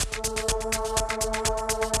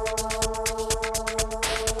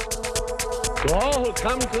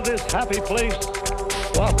come to this happy place,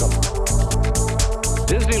 welcome.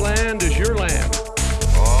 Disneyland is your land.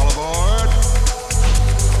 All aboard.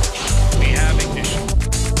 We have ignition.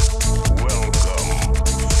 Welcome,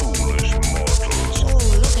 foolish mortals. Oh,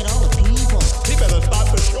 look at all the people. He better start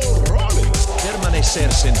the show rolling. Permanecer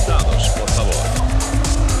sentados, por favor.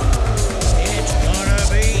 It's gonna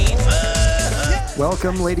be fun.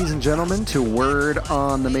 Welcome, ladies and gentlemen, to Word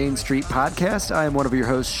on the Main Street podcast. I am one of your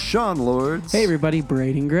hosts, Sean Lords. Hey everybody,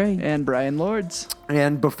 Braden Gray. And Brian Lords.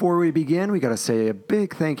 And before we begin, we got to say a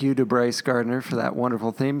big thank you to Bryce Gardner for that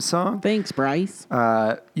wonderful theme song. Thanks, Bryce.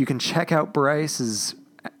 You can check out Bryce's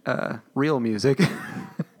real music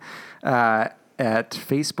at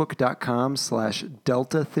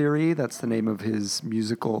facebook.com/Delta Theory. That's the name of his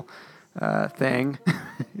musical thing,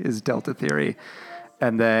 is Delta Theory.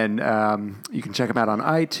 And then you can check him out on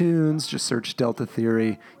iTunes. Just search Delta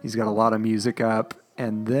Theory. He's got a lot of music up.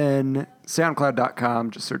 And then SoundCloud.com.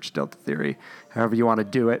 Just search Delta Theory. However you want to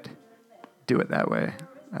do it that way.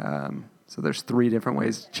 So there's 3 different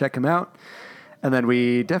ways to check him out. And then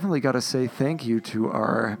we definitely got to say thank you to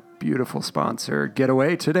our beautiful sponsor,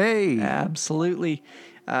 Getaway Today. Absolutely.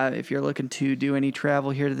 If you're looking to do any travel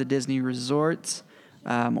here to the Disney resorts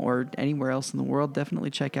or anywhere else in the world, definitely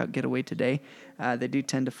check out Getaway Today. They do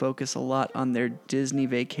tend to focus a lot on their Disney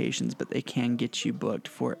vacations, but they can get you booked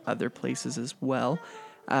for other places as well.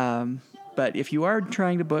 But if you are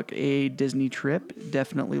trying to book a Disney trip,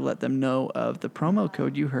 definitely let them know of the promo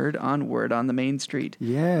code you heard on Word on the Main Street.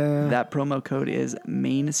 Yeah. That promo code is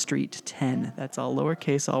Main Street 10. That's all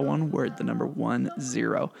lowercase, all one word, the number 10.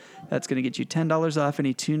 That's going to get you $10 off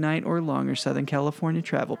any 2-night or longer Southern California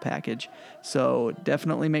travel package. So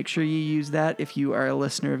definitely make sure you use that if you are a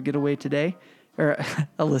listener of Getaway Today, or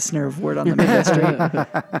a listener of Word on the Main Street.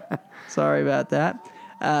 Sorry about that.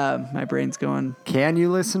 My brain's going. Can you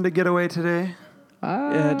listen to Getaway Today?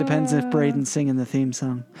 It depends if Braden's singing the theme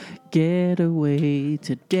song. Getaway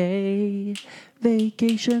Today,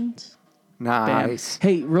 vacations. Nice.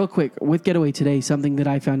 Hey, real quick, with Getaway Today, something that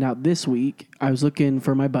I found out this week, I was looking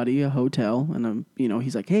for my buddy a hotel, and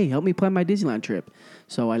he's like, hey, help me plan my Disneyland trip.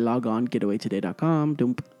 So I log on, getawaytoday.com,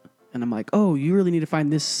 and I'm like, oh, you really need to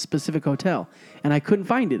find this specific hotel. And I couldn't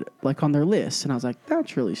find it, like, on their list. And I was like,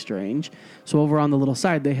 that's really strange. So over on the little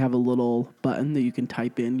side, they have a little button that you can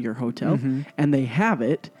type in your hotel. Mm-hmm. And they have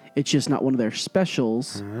it. It's just not one of their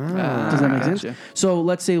specials. Does that make sense? Gotcha. So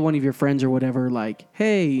let's say one of your friends or whatever, like,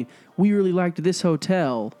 hey, we really liked this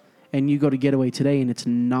hotel. And you go to Getaway Today and it's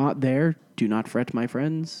not there. Do not fret, my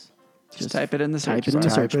friends. Just type it in the search Type it in the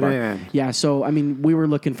bar. search Type it bar. in. Yeah, so, I mean, we were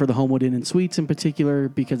looking for the Homewood Inn and Suites in particular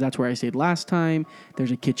because that's where I stayed last time.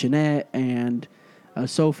 There's a kitchenette and a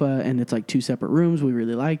sofa, and it's like 2 separate rooms. We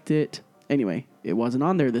really liked it. Anyway, it wasn't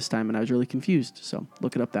on there this time, and I was really confused. So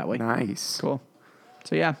look it up that way. Nice. Cool.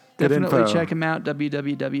 So, yeah, Good definitely info. check him out,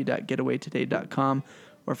 www.getawaytoday.com,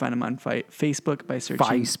 or find him on Facebook by searching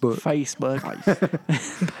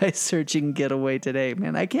by searching Getaway Today.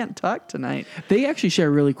 Man, I can't talk tonight. They actually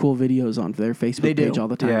share really cool videos on their Facebook They do. page all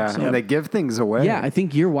the time. Yeah, so- and they give things away. Yeah, I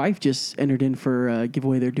think your wife just entered in for a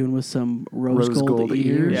giveaway they're doing with some rose gold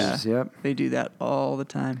ears. Yeah. Yep. They do that all the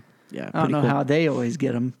time. Yeah, I don't pretty know cool. how they always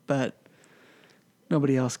get them, but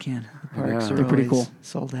nobody else can. The parks Yeah. are They're pretty always cool.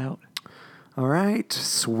 sold out. All right,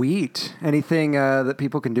 sweet. Anything that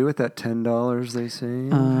people can do with that $10 they say?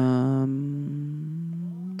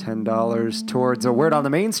 $10 towards a Word on the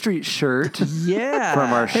Main Street shirt Yeah.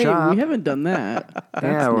 from our Hey, shop. we haven't done that. That's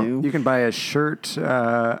well, new. you can buy a shirt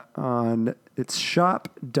on it's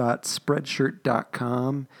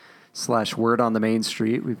shop.spreadshirt.com/Word on the Main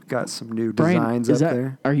Street. We've got some new Brian, designs is up that,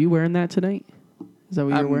 there. Are you wearing that tonight? Is that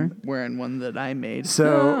what you're wearing? I'm wearing one that I made.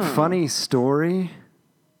 So, Oh. funny story.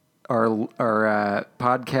 Our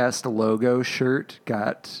podcast logo shirt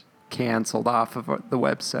got canceled off of the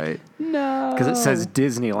website No. because it says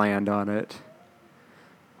Disneyland on it.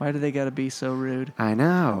 Why do they got to be so rude? I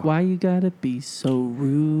know. Why you gotta be so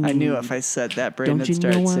rude? I knew if I said that, Brandon Don't would you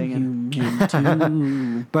start know singing. I'm human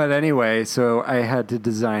too? But anyway, so I had to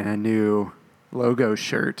design a new logo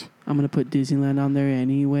shirt. I'm gonna put Disneyland on there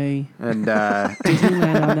anyway. And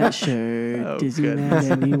Disneyland on that shirt. Oh, Disneyland goodness.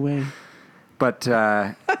 anyway. but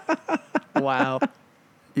Wow.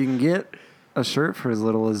 you can get a shirt for as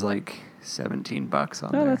little as like $17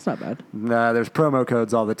 on No, there. that's not bad. There's promo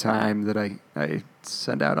codes all the time that I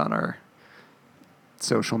send out on our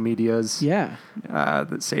social medias. Yeah.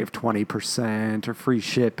 That save 20% or free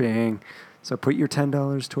shipping. So put your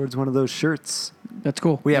 $10 towards one of those shirts. That's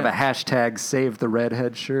cool. We have a hashtag Save the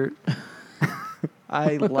Redhead shirt.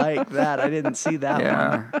 I like that. I didn't see that one.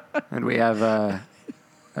 Yeah. And we have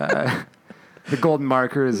The golden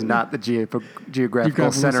marker is not the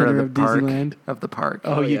geographical center of the park. Disneyland. Of the park.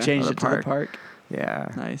 Oh, you yeah. changed Of it to the park. Yeah.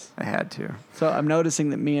 Nice. I had to. So I'm noticing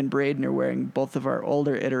that me and Braden are wearing both of our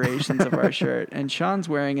older iterations of our shirt, and Sean's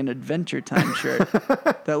wearing an Adventure Time shirt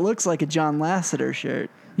that looks like a John Lasseter shirt.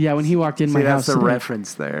 Yeah, when he walked in See, my house that's a today-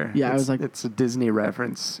 reference there. Yeah, I was like- it's a Disney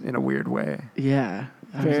reference in a weird way. Yeah.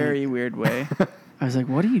 I was Very weird way. I was like,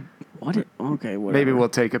 okay, whatever. Maybe we'll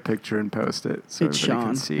take a picture and post it so It's everybody Sean.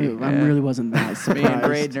 can see. I Yeah. really wasn't that Me surprised. and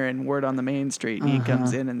Braden are in Word on the Main Street, and he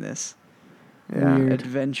comes in this Yeah. Weird.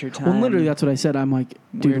 Adventure Time. Well, literally, that's what I said. I'm like,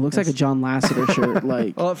 dude, it looks like a Weirdness. John Lasseter shirt.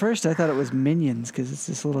 Like, Well, at first I thought it was Minions because it's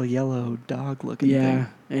this little yellow dog-looking yeah. thing.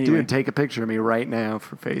 Anyway. Dude, take a picture of me right now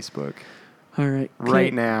for Facebook. All right. Right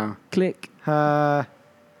Click, now. Click.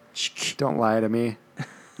 Don't lie to me.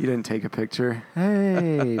 You didn't take a picture.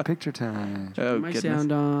 Hey, picture time. Oh, My goodness.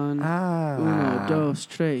 sound on. Ah. Uno, dos,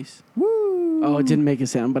 tres. Woo. Oh, it didn't make a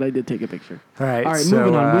sound, but I did take a picture. All right. All right, so,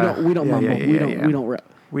 moving on. We don't yeah, mumble. yeah, we yeah, don't. yeah. We don't.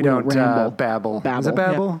 We don't ramble. babble. Is it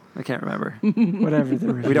Babble. babble? I can't remember. Whatever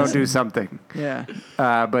the We don't do something. Yeah.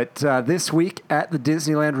 But this week at the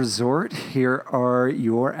Disneyland Resort, here are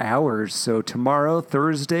your hours. So tomorrow,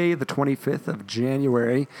 Thursday, the 25th of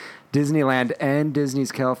January, Disneyland and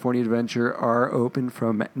Disney's California Adventure are open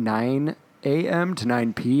from 9 a.m. to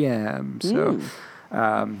 9 p.m. So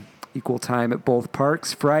equal time at both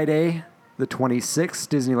parks. Friday, the 26th,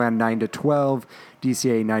 Disneyland 9 to 12,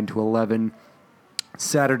 DCA 9 to 11.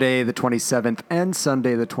 Saturday, the 27th, and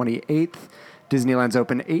Sunday, the 28th. Disneyland's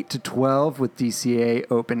open 8 to 12 with DCA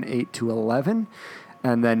open 8 to 11.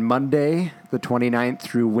 And then Monday, the 29th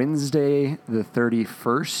through Wednesday, the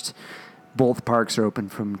 31st. Both parks are open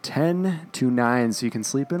from 10 to 9, so you can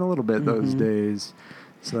sleep in a little bit those days.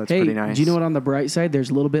 So that's Hey, pretty nice. do you know what? On the bright side, there's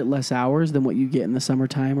a little bit less hours than what you get in the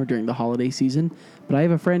summertime or during the holiday season. But I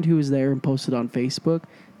have a friend who was there and posted on Facebook.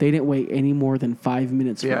 They didn't wait any more than 5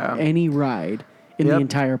 minutes Yeah. for any ride in the Yep.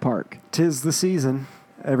 entire park. 'Tis the season.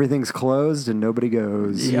 Everything's closed and nobody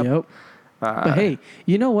goes. Yep. But hey,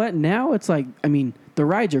 you know what? Now it's like, I mean, the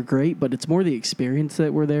rides are great, but it's more the experience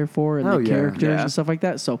that we're there for and Oh, the yeah. characters Yeah. and stuff like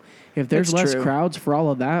that. So if there's It's less true. crowds for all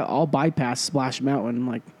of that, I'll bypass Splash Mountain.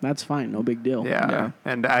 Like, that's fine. No big deal. Yeah. Yeah.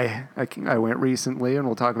 And I went recently, and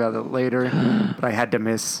we'll talk about it later, but I had to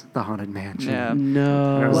miss the Haunted Mansion. Yeah.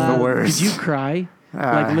 No. That was the worst. Did you cry?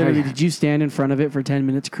 Like, literally, did you stand in front of it for 10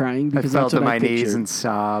 minutes crying? I Because fell that's to what my I knees pictured. and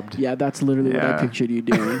sobbed. Yeah, that's literally what I Yeah. pictured you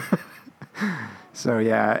doing. So,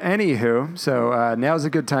 yeah. Anywho, so now's a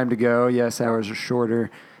good time to go. Yes, hours are shorter,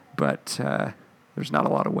 but there's not a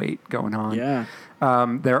lot of wait going on. Yeah.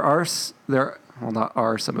 Not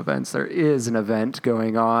are some events. There is an event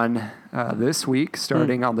going on this week,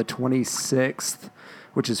 starting on the 26th,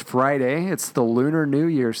 which is Friday. It's the Lunar New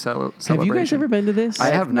Year celebration. Have you guys ever been to this? I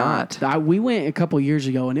have not. We went a couple years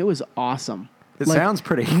ago, and it was awesome. It sounds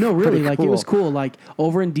pretty. No, really, pretty like cool. it was cool. Like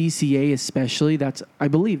over in DCA, especially. I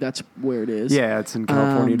believe that's where it is. Yeah, it's in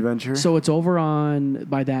California Adventure. So it's over on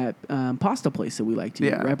by that pasta place that we like to eat,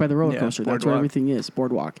 Yeah. right by the roller Yeah, coaster. That's where Boardwalk. everything is,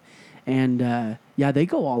 Boardwalk. And yeah, they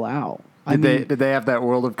go all out. Did they have that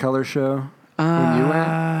World of Color show when you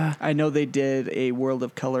went? I know they did a World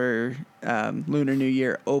of Color Lunar New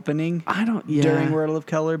Year opening I don't. Yeah. during World of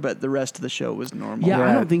Color, but the rest of the show was normal. Yeah, I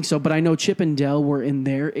Yeah. don't think so. But I know Chip and Dale were in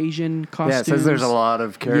their Asian costumes. Yeah, it says there's a lot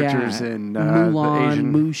of characters in Mulan, the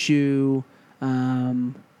Asian. Mushu.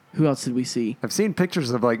 Who else did we see? I've seen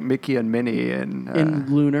pictures of like Mickey and Minnie and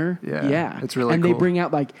In Lunar. yeah, it's really and cool. they bring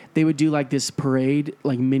out they would do like this parade,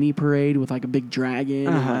 like mini parade with like a big dragon.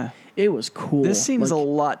 and, Uh-huh. like, it was cool. This seems a like,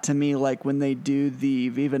 lot to me like when they do the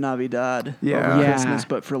Viva Navidad Yeah. over Yeah. Christmas,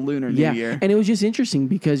 but for Lunar New yeah. Year. And it was just interesting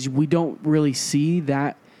because we don't really see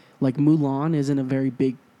that. Like Mulan isn't a very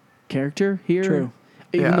big character here. True.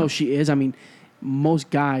 Even Yeah. though she is, I mean, most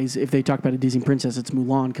guys, if they talk about a Disney princess, it's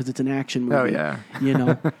Mulan because it's an action movie. Oh, yeah. You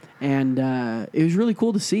know, and it was really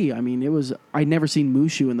cool to see. I mean, I'd never seen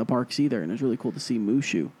Mushu in the parks either, and it was really cool to see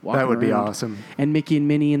Mushu walking That would be around. awesome. And Mickey and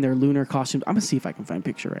Minnie in their lunar costumes. I'm gonna see if I can find a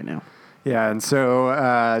picture right now. Yeah, and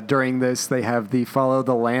so during this, they have the Follow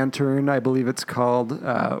the Lantern, I believe it's called,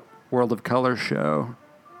 World of Color show.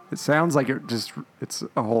 It sounds like it's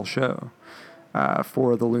a whole show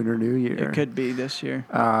for the Lunar New Year. It could be this year.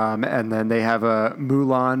 And then they have a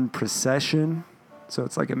Mulan procession. So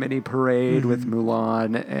it's like a mini parade with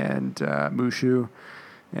Mulan and Mushu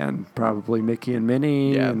and probably Mickey and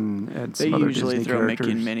Minnie Yeah. and They some other usually Disney throw characters.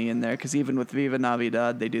 Mickey and Minnie in there because even with Viva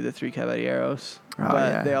Navidad, they do the Three Caballeros. Oh,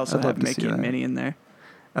 but yeah. they also I'd love have to see Mickey and that. Minnie in there.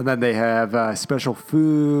 And then they have special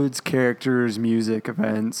foods, characters, music,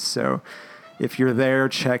 events. So if you're there,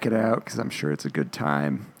 check it out because I'm sure it's a good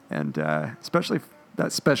time. And especially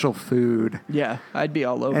that special food. Yeah, I'd be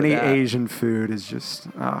all over Any that. Asian food is just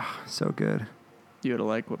so good. You would have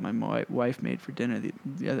liked what my wife made for dinner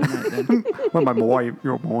the other night. Then Well, my boy,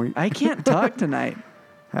 your boy. I can't talk tonight.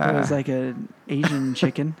 It was like an Asian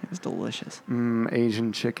chicken. It was delicious.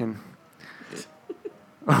 Asian chicken.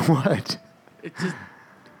 What?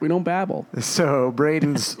 We don't babble. So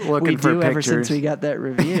Braden's looking We for do pictures. ever since we got that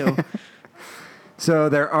review. So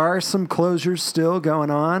there are some closures still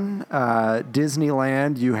going on.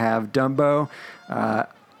 Disneyland, you have Dumbo.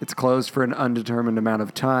 It's closed for an undetermined amount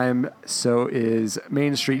of time. So is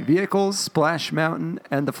Main Street Vehicles, Splash Mountain,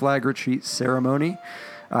 and the Flag Retreat Ceremony.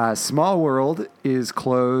 Small World is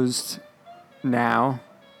closed now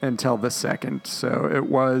until the 2nd. So it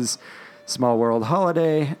was Small World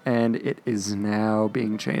Holiday, and it is now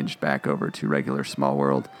being changed back over to regular Small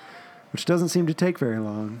World, which doesn't seem to take very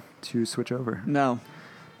long to switch over. No.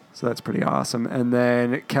 So that's pretty awesome. And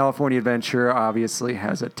then California Adventure obviously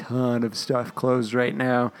has a ton of stuff closed right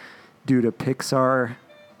now due to Pixar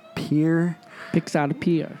Pier. Pixar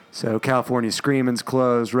Pier. So California Screamin's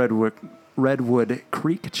closed, Redwood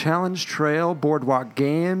Creek Challenge Trail, Boardwalk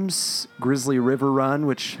Games, Grizzly River Run,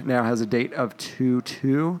 which now has a date of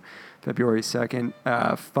 2/2, February 2nd.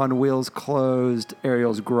 Fun Wheels closed,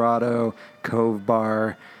 Ariel's Grotto, Cove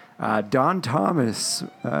Bar, Don Thomas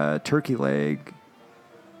Turkey Leg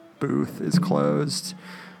booth is closed.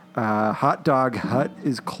 Hot Dog Hut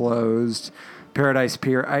is closed. Paradise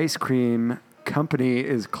Pier Ice Cream Company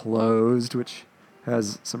is closed, which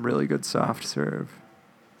has some really good soft serve.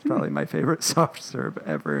 It's probably my favorite soft serve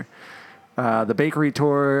ever. The Bakery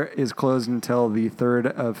Tour is closed until the 3rd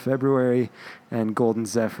of February, and Golden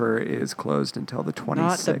Zephyr is closed until the 26th.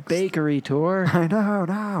 Not the bakery tour. I know,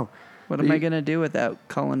 no. What am I going to do without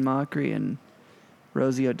Colin Mockery and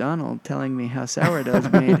Rosie O'Donnell telling me how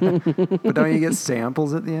sourdough's made? But don't you get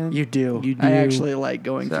samples at the end? You do. You I do. actually like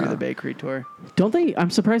going through So- the bakery tour. Don't they? I'm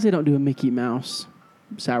surprised they don't do a Mickey Mouse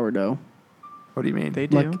sourdough. What do you mean? They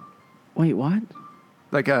do. Like, wait, what?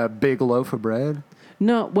 Like a big loaf of bread?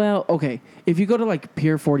 No, well, okay. If you go to like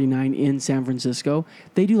Pier 49 in San Francisco,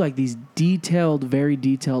 they do like these very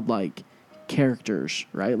detailed like characters,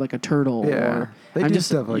 right? Like a turtle. Yeah. Or, They I'm do just,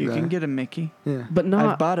 stuff like you that. can get a Mickey. Yeah. but I've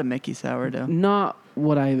not bought a Mickey sourdough. not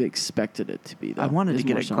what I've expected it to be. Though. I wanted to is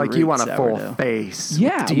get more a so- Like you want a full sourdough. face.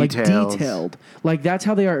 Yeah, with like details. detailed. Like that's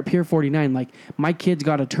how they are at Pier 49. Like my kids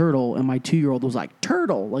got a turtle, and my 2-year-old was like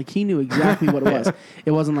turtle. Like he knew exactly what it was.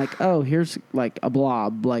 It wasn't like, oh, here's like a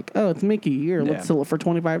blob. Like, oh, it's Mickey. Here, Yeah. let's sell it for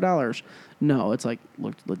 $25. No, it's like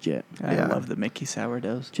looked legit. I Yeah. love the Mickey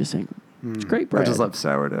sourdoughs. Just saying, it's great bread. I just love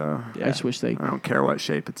sourdough. Yeah. I just wish they. I don't care what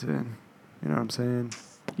shape it's in. You know what I'm saying?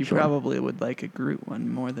 You Sure. probably would like a Groot one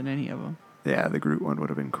more than any of them. Yeah, the Groot one would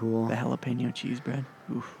have been cool. The jalapeno cheese bread.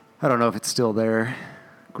 Oof. I don't know if it's still there,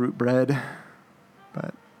 Groot bread,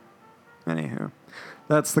 but anywho,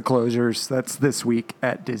 that's the closures. That's this week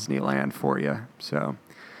at Disneyland for you. So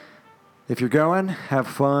if you're going, have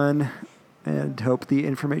fun, and hope the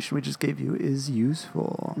information we just gave you is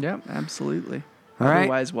useful. Yep, absolutely. All right.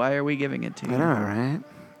 Otherwise, why are we giving it to you? I know, right?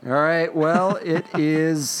 All right. Well, it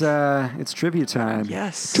is. It's trivia time.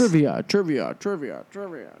 Yes. Trivia, trivia.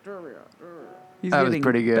 He's That was getting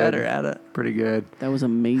pretty good. better at it. Pretty good. That was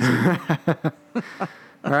amazing.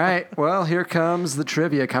 All right. Well, here comes the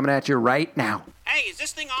trivia coming at you right now. Hey, is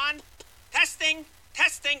this thing on? Testing,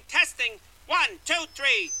 testing, testing. 1, 2,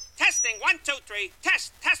 3. Testing, 1, 2, 3.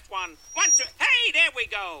 Test, 1, 1, 2. Hey, there we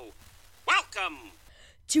go. Welcome.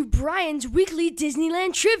 to Brian's weekly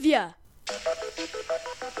Disneyland trivia.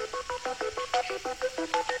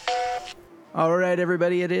 All right,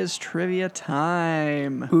 everybody, it is trivia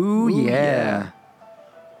time. Ooh, yeah.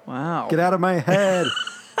 Wow. Get out of my head.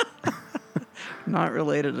 Not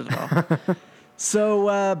related at all.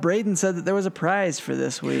 So, Braden said that there was a prize for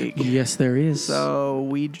this week. Yes, there is. So,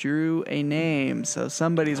 we drew a name. So,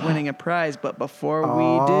 somebody's winning a prize. But before we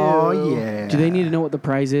Oh, do... yeah. Do they need to know what the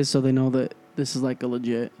prize is so they know that this is like a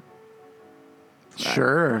legit?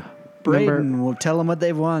 Sure. Braden will tell them what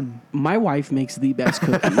they've won. My wife makes the best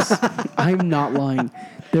cookies. I'm not lying.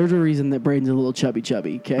 There's a reason that Braden's a little chubby,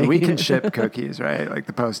 okay? We can ship cookies, right? Like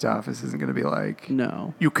the post office isn't going to be like,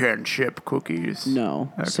 No. you can ship cookies.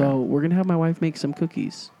 No. Okay. So we're going to have my wife make some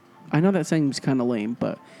cookies. I know that seems kind of lame,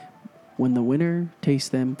 but when the winner tastes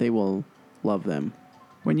them, they will love them.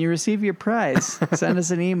 When you receive your prize, send us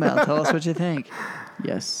an email. Tell us what you think.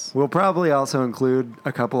 Yes. We'll probably also include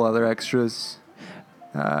a couple other extras.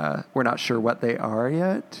 We're not sure what they are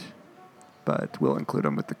yet, but we'll include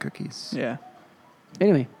them with the cookies. Yeah.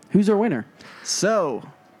 Anyway, who's our winner? So,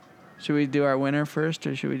 Should we do our winner first,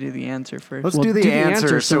 or should we do the answer first? Let's Well, do the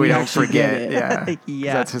answer so we don't actually forget. get it. Yeah.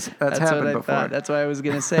 Yeah, That's happened what I before. thought. That's what I was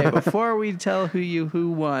gonna say. Before we tell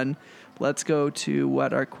who won, let's go to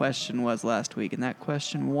what our question was last week, and that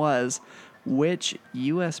question was, which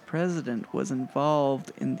U.S. president was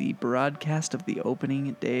involved in the broadcast of the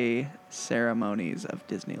opening day ceremonies of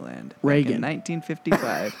Disneyland? Back Reagan. in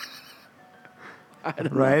 1955.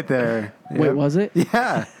 Right there. Wait, Yep. was it?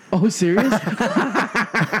 Yeah. Oh, serious?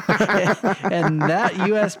 And that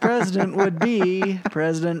U.S. president would be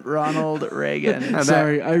President Ronald Reagan. And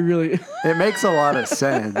Sorry, I really. It makes a lot of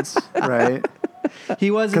sense, right?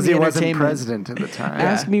 He was in Because the he wasn't entertainment. president at the time.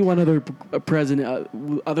 Ask me one other president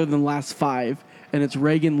other than the last 5, and it's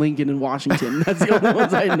Reagan, Lincoln, and Washington. That's the only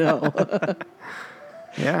ones I know.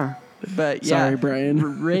 Yeah. But yeah, Sorry,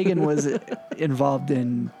 Brian. Reagan was involved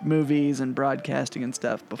in movies and broadcasting and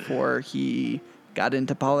stuff before he got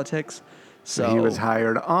into politics. So he was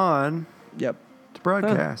hired on Yep. to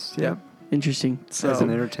broadcast. Yep. Interesting. So As an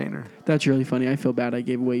entertainer. That's really funny. I feel bad I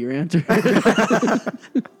gave away your answer. That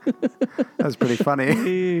was pretty funny.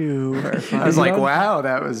 you are I funny. was Is it like, on? wow,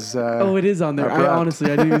 that was Oh, it is on there. I Abrupt.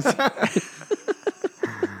 honestly, I didn't even see.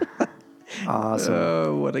 awesome.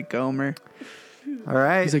 Oh, what a gomer. All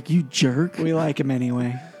right. He's like, you jerk. We like him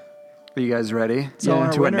anyway. Are you guys ready So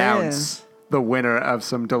our to winner announce is- the winner of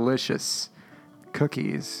some delicious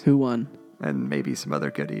cookies Who won? and maybe some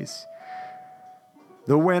other goodies?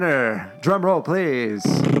 The winner, drum roll please,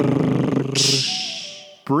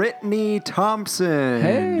 Brittany Thompson.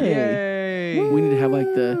 Hey. We need to have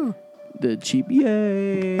like the cheap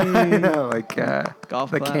yay. I know, like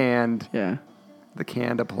Golf the clap. canned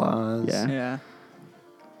applause. Yeah. Yeah.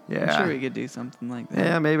 Yeah. I'm sure we could do something like that.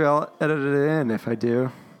 Yeah, maybe I'll edit it in if I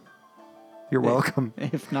do. You're welcome.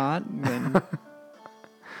 If not, then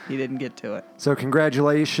he didn't get to it. So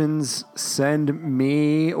congratulations. Send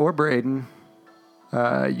me or Braden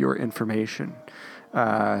your information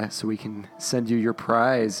so we can send you your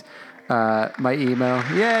prize. My email.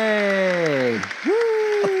 Yay!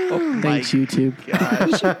 Woo! Thanks, YouTube.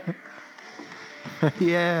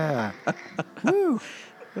 Yeah. Woo.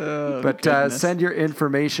 But goodness. send your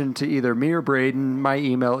information to either me or Braden. My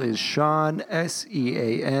email is Sean,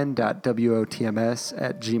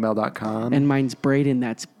 sean.wotms@gmail.com. And mine's Braden.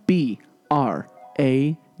 That's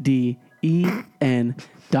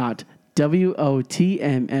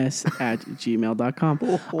BRADEN.WOTMS@gmail.com.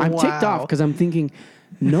 I'm ticked off because I'm thinking,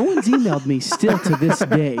 no one's emailed me still to this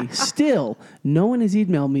day. Still, no one has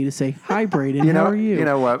emailed me to say, hi, Braden, You know- how are you? you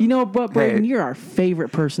know what? You know what, Braden? Hey. You're our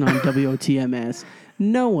favorite person on WOTMS.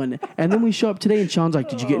 No one. And then we show up today and Sean's like,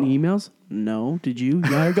 did you get any emails? No. Did you?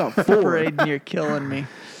 Yeah, I got 4. Braden, you're killing me.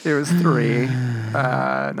 It was 3.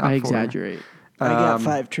 Not 4. I exaggerate. I got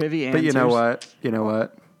 5 trivia answers. But you know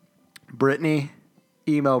what? Brittany,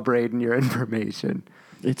 email Braden your information.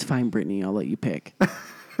 It's fine, Brittany. I'll let you pick.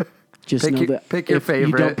 Just Pick know your- that pick your if you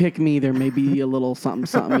favorite. don't pick me, there may be a little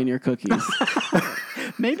something in your cookies.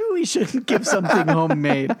 Maybe we shouldn't give something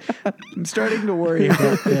homemade. I'm starting to worry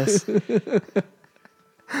about this.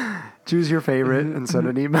 Choose your favorite and send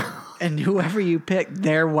an email. And whoever you pick,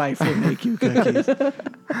 their wife will make you cookies.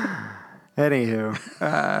 Anywho,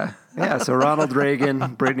 yeah, so Ronald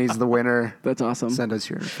Reagan, Brittany's the winner. That's awesome. Send us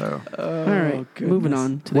your info. All right, moving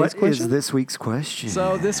on. Today's What question. is this week's question?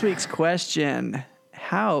 So this week's question: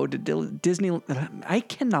 how did Disney? I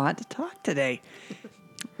cannot talk today.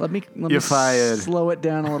 Let me You're fired. slow it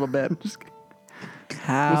down a little bit.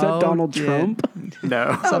 How Was that Donald did- Trump? no,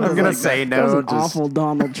 I'm Something gonna like say That was no. an awful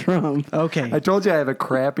Donald Trump. Okay. I told you I have a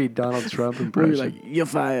crappy Donald Trump Where impression. you're like, you're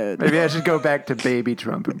fired. Maybe I should go back to baby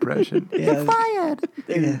Trump impression. Yeah. Fired.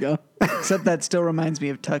 There you go. Except that still reminds me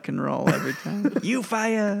of Tuck and Roll every time. You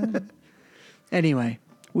fired. Anyway,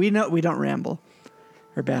 we don't ramble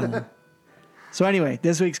or babble. So anyway,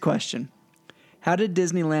 this week's question: how did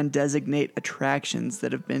Disneyland designate attractions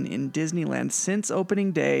that have been in Disneyland since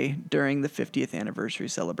opening day during the 50th anniversary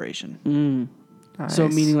celebration? So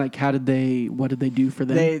Nice. meaning like, what did they do for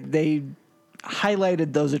them? They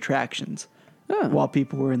highlighted those attractions Oh. while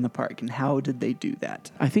people were in the park, and how did they do that?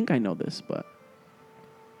 I think I know this, but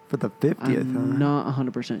For the 50th, I'm not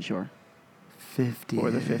 100% sure. 50th.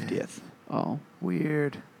 For the 50th. Oh,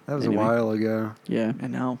 Weird. That was Anyway. a while ago. yeah. I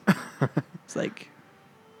know. It's like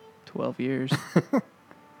 12 years.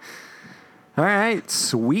 All right,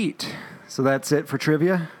 sweet. So that's it for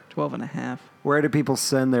trivia. 12 and a half. Where do people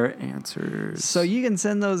send their answers? So you can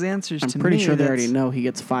send those answers I'm to me. pretty sure they That's- already know he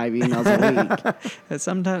gets 5 emails a week.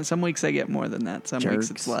 Sometimes, some weeks I get more than that. Some weeks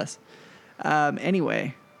Jerks. it's less.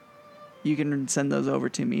 Anyway, you can send those over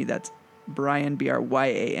to me. That's Brian,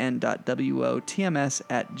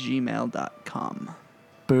 BRYAN.WOTMS@gmail.com.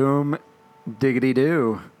 Boom, diggity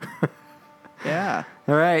doo. Yeah.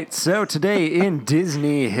 All right, so today in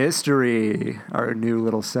Disney history, our new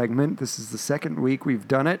little segment. This is the second week we've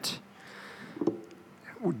done it.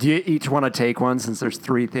 Do you each want to take one since there's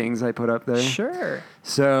 3 things I put up there? Sure.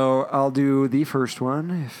 So I'll do the first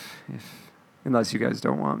one, unless you guys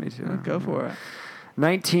don't want me to. Go for it.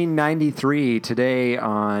 1993, today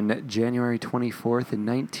on January 24th in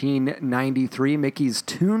 1993, Mickey's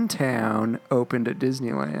Toontown opened at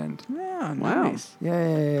Disneyland. Yeah, Wow. nice.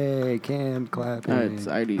 Yay, canned clapping. It's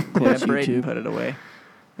already Yeah, close Braden YouTube. put it away.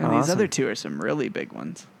 And these Awesome. other 2 are some really big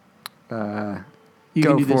ones. You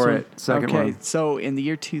Go can do this for one. it. Second Okay, one. so in the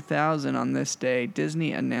year 2000 on this day,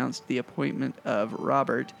 Disney announced the appointment of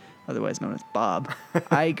Robert, otherwise known as Bob,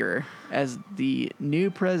 Iger, as the new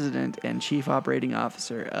president and chief operating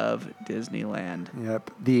officer of Disneyland.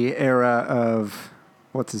 Yep, the era of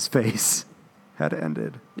what's his face had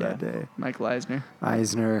ended that day. Michael Eisner.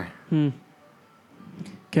 Eisner.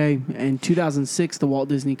 Okay, in 2006, the Walt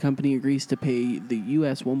Disney Company agrees to pay the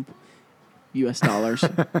U.S. dollars.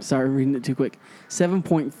 Sorry, reading it too quick.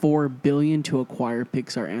 $7.4 billion to acquire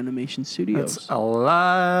Pixar Animation Studios. That's a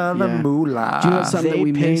lot Yeah. of moolah. Do you know what's something They that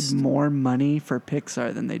we paid missed? more money for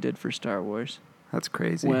Pixar than they did for Star Wars. That's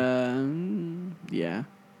crazy. Well, yeah.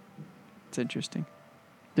 It's interesting.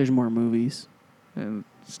 There's more movies. And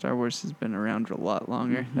Star Wars has been around a lot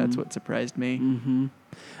longer. That's what surprised me. Do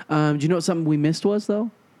you know what something we missed was,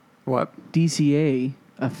 though? What? DCA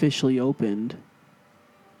officially opened.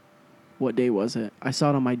 What day was it? I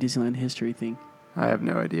saw it on my Disneyland history thing. I have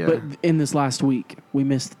no idea. But in this last week, we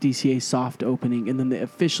missed the DCA soft opening, and then they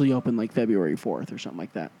officially opened like February 4th or something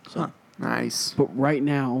like that. So, Nice. But right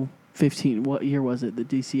now, 15, what year was it the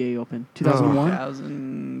DCA opened? 2001?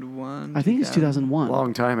 2001. I think it's 2001.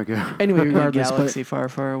 Long time ago. Anyway, regardless, Galaxy but far,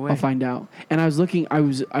 far away. I'll find out. And I was looking, I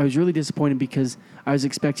was really disappointed because I was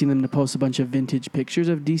expecting them to post a bunch of vintage pictures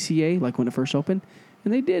of DCA, like when it first opened,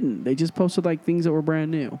 and they didn't. They just posted like things that were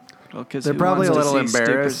brand new. Well, 'cause They're who probably wants a to little see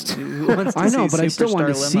embarrassed. who wants to I know, see but I still want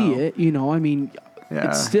to Superstar see Limo? it. You know, I mean, Yeah.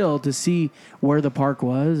 it's still to see where the park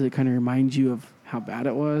was. It kind of reminds you of how bad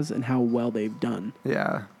it was and how well they've done.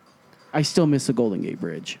 Yeah. I still miss the Golden Gate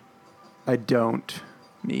Bridge. I don't.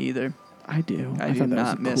 Me either. I do. I do thought that was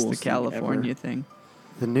not the miss the coolest thing ever. California thing.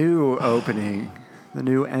 The new opening, the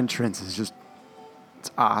new entrance is just,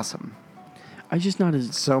 it's awesome. I just not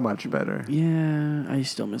as. So much better. Yeah, I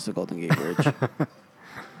still miss the Golden Gate Bridge.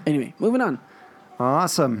 Anyway, moving on.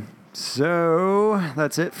 Awesome. So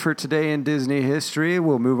that's it for today in Disney history.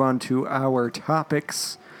 We'll move on to our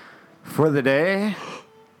topics for the day.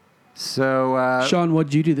 So, Sean, what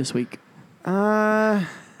did you do this week?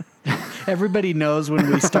 Everybody knows when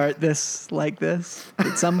we start this like this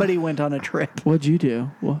that somebody went on a trip. What'd you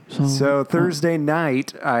do? Well, so Thursday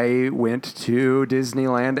night, I went to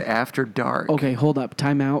Disneyland after dark. Okay, hold up.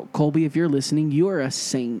 Time out. Colby, if you're listening, you are a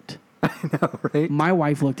saint. Right? My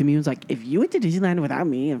wife looked at me and was like, if you went to Disneyland without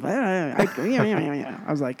me, I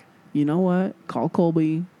was like, you know what? Call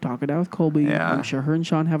Colby. Talk it out with Colby. Yeah. I'm sure her and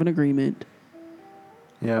Sean have an agreement.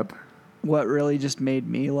 Yep. What really just made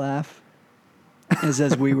me laugh is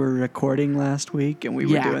as we were recording last week and we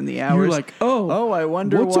were doing the hours. You were like, oh, I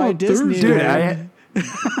wonder what's why on Disney. Thursday?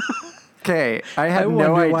 Dude, I had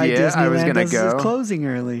no idea I was going to go. Closing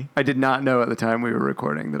early. I did not know at the time we were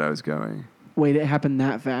recording that I was going. Wait, it happened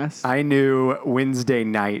that fast? I knew Wednesday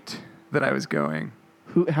night that I was going.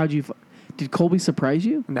 How'd you... Did Colby surprise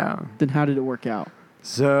you? No. Then how did it work out?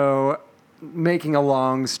 So, making a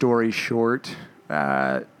long story short,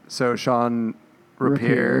 so Sean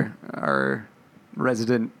Rapier, our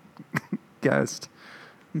resident guest,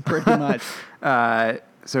 Pretty much.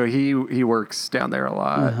 so he works down there a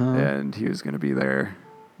lot, and he was going to be there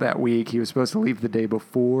that week. He was supposed to leave the day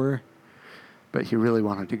before, but he really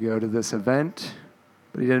wanted to go to this event,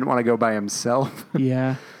 but he didn't want to go by himself.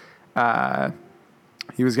 Yeah.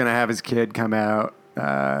 He was going to have his kid come out.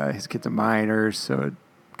 His kid's a minor, so it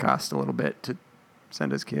cost a little bit to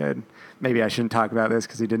send his kid. Maybe I shouldn't talk about this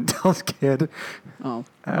because he didn't tell his kid Oh.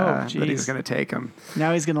 that he jeez. was going to take him.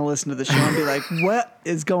 Now he's going to listen to the show and be like, what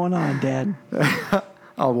is going on, Dad?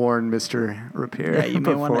 I'll warn Mr. Rapier Yeah, you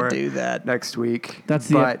may want to before do that. next week.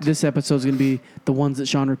 That's But this episode's going to be the ones that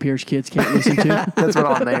Sean Rapier's kids can't listen to. that's what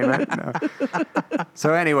I'll name it. No.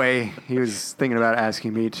 So anyway, he was thinking about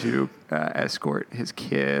asking me to escort his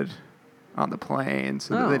kid on the plane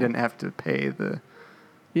so that Oh. they didn't have to pay the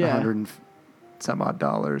Yeah. $100 and some odd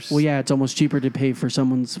dollars. Well, yeah, it's almost cheaper to pay for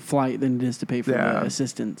someone's flight than it is to pay for Yeah. the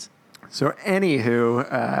assistance. So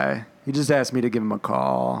anywho, he just asked me to give him a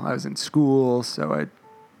call. I was in school, so I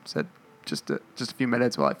said just a few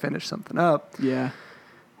minutes while I finish something up. Yeah.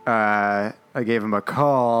 I gave him a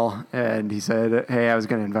call, and he said, "Hey, I was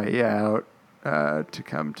going to invite you out to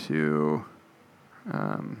come to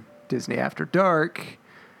Disney After Dark,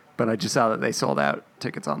 but I just saw that they sold out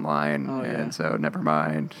tickets online, Oh, yeah. and so never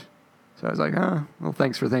mind." So I was like, "Oh, well,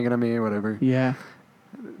 thanks for thinking of me, whatever." Yeah.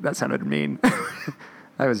 That sounded mean.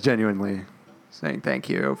 I was genuinely saying thank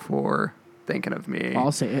you for thinking of me.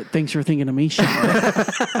 I'll say it. Thanks for thinking of me, Sean.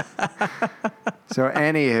 So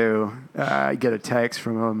anywho, I get a text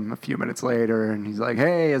from him a few minutes later, and he's like,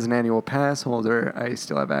 "Hey, as an annual pass holder, I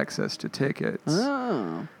still have access to tickets."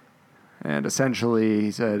 Oh. And essentially,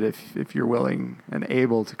 he said, if you're willing and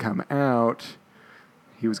able to come out,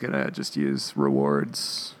 he was going to just use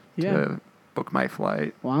rewards Yeah. to book my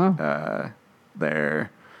flight Wow.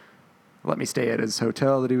 there. Let me stay at his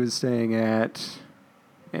hotel that he was staying at.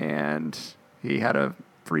 And he had a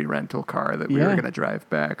free rental car that we were Yeah. going to drive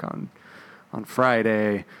back on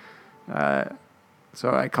Friday.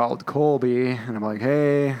 So I called Colby, and I'm like,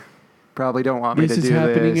 "Hey, probably don't want me This to is do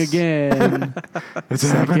happening this. again. It's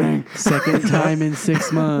happening." Second time in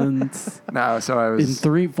 6 months. No, so I In was...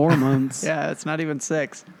 4 months. Yeah, it's not even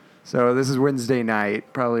 6. So this is Wednesday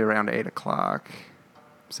night, probably around 8 o'clock,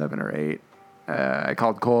 7 or 8. I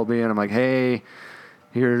called Colby, and I'm like, "Hey,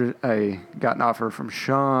 here, I got an offer from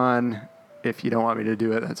Sean. If you don't want me to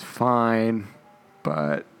do it, that's fine.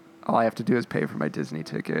 But all I have to do is pay for my Disney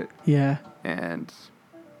ticket, Yeah. and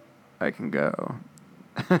I can go."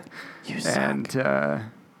 You suck. And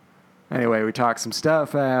anyway, we talked some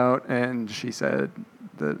stuff out, and she said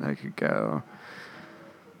that I could go.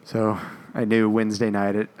 So I knew Wednesday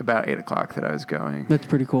night at about 8 o'clock that I was going. That's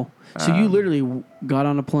pretty cool. So you literally got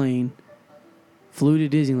on a plane, flew to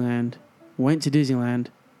Disneyland, went to Disneyland,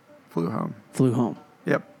 Flew home. flew home.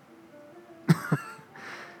 Yep.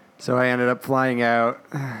 So I ended up flying out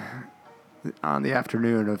on the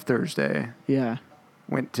afternoon of Thursday. Yeah.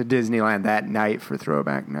 Went to Disneyland that night for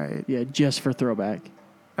Throwback Night. Yeah, just for throwback.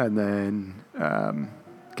 And then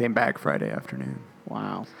came back Friday afternoon.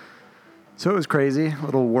 Wow. So it was crazy. A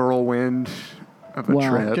little whirlwind of a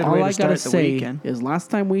trip. Good all way to I start gotta the say weekend. is last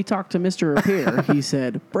time we talked to Mr. Repair, he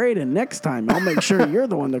said, "Braden, next time I'll make sure you're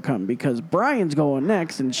the one to come because Brian's going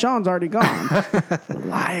next and Sean's already gone."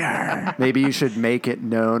 Liar. Maybe you should make it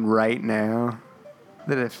known right now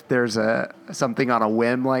that if there's something on a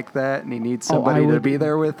whim like that and he needs somebody to would- be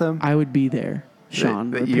there with him, I would be there,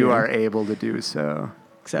 Sean. that you Repair. are able to do so.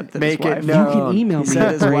 Except that Make his it wife, known. You can email he me said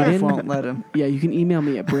at his wife Braden. won't let him. Yeah, you can email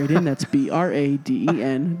me at Braden. That's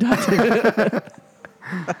BRADEN.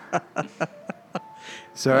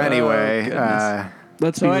 So anyway, goodness.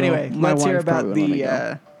 Let's So be real, anyway, my let's hear wife about probably wouldn't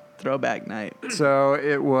wanna the throwback night. so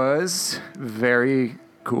it was very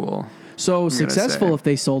cool. So gonna successful say. if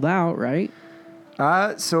they sold out, right?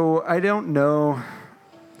 So I don't know.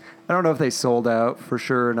 I don't know if they sold out for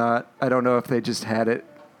sure or not. I don't know if they just had it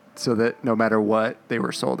so that no matter what, they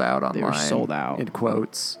were sold out online. They were sold out. In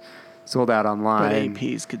quotes. Sold out But online.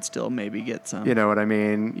 APs could still maybe get some. You know what I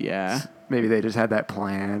mean? Yeah. Maybe they just had that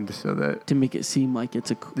planned so that, To make it seem like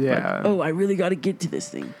it's Yeah. like, oh, I really got to get to this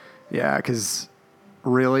thing. yeah, because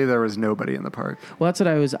really there was nobody in the park. Well, that's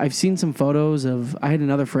what I've seen some photos of, I had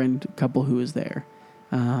another friend couple who was there.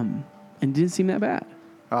 And it didn't seem that bad.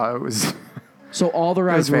 It was So all the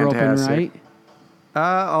rides was were open, fantastic.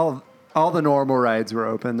 right? all the normal rides were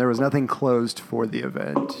open. There was nothing closed for the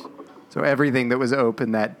event. So everything that was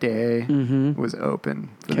open that day was open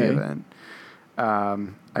for the Okay. event.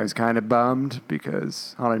 I was kind of bummed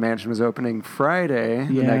because Haunted Mansion was opening Friday,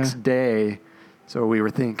 the Yeah. next day. So we were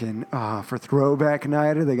thinking, for Throwback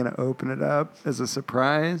Night, are they going to open it up as a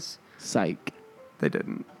surprise? Psych. They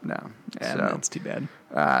didn't, no. Yeah, So that's too bad.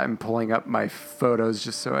 I'm pulling up my photos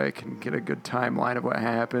just so I can get a good timeline of what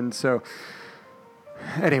happened. So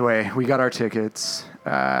anyway, we got our tickets.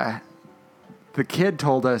 The kid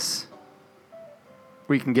told us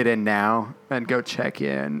we can get in now and go check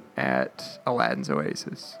in at Aladdin's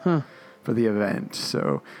Oasis for the event.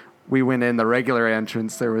 So we went in the regular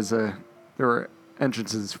entrance. There were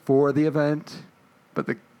entrances for the event, but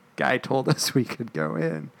the guy told us we could go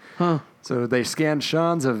in. Huh. So they scanned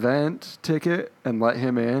Sean's event ticket and let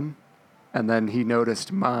him in. And then he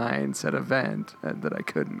noticed mine said event and that I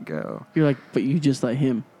couldn't go. You're like, but you just let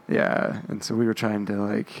him. Yeah. And so we were trying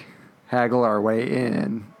to haggle our way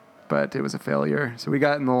in, but it was a failure. So we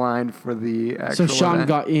got in the line for the actual So Sean event.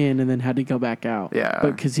 got in and then had to go back out. Yeah.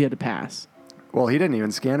 But because he had to pass. Well, he didn't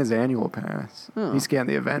even scan his annual pass. Oh. He scanned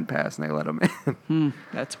the event pass and they let him in.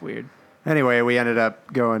 That's weird. Anyway, we ended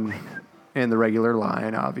up going in the regular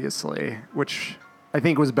line, obviously, which I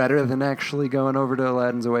think was better than actually going over to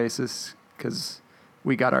Aladdin's Oasis because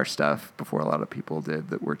we got our stuff before a lot of people did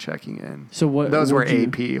that were checking in. So what? Those were what'd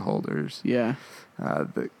you- AP holders Yeah.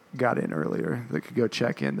 that got in earlier that could go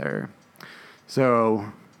check in there. So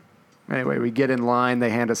anyway, we get in line. They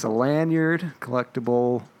hand us a lanyard,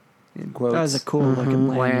 collectible, in quotes. That was a cool looking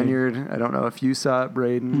lanyard. lanyard. I don't know if you saw it,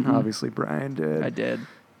 Braden. Obviously, Brian did. I did.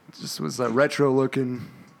 It just was a retro-looking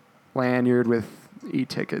lanyard with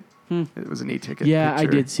e-ticket. It was an e-ticket Yeah, I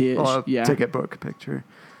picture. did see it. Well, a Yeah. ticket book picture.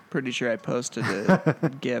 Pretty sure I posted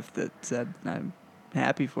a GIF that said, "I'm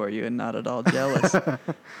happy for you and not at all jealous."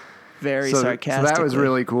 Very sarcastic. So that was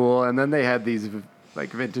really cool. And then they had these like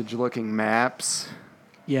vintage-looking maps.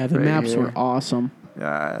 Yeah, the Right maps here. were awesome. Those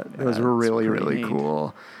were that's really, pretty really neat.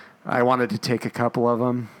 cool. I wanted to take a couple of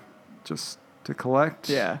them just to collect.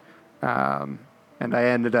 Yeah. And I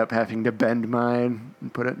ended up having to bend mine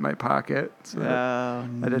and put it in my pocket. So that Oh,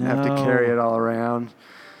 I didn't have to carry it all around.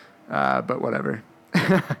 But whatever.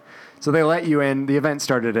 So they let you in. The event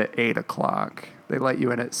started at 8 o'clock. They let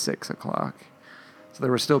you in at 6 o'clock. So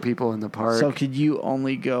there were still people in the park. So could you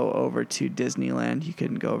only go over to Disneyland? You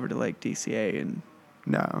couldn't go over to like DCA and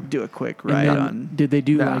No. do a quick And ride then on. Did they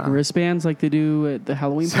do like Nah. wristbands like they do at the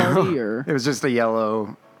Halloween party, or? It was just a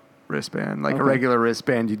yellow wristband. Like a Okay. regular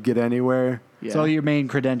wristband you'd get anywhere. Yeah. So your main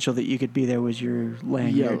credential that you could be there was your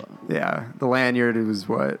lanyard. Yellow. Yeah. The lanyard was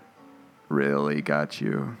what really got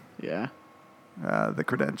you Yeah. the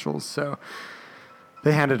credentials. So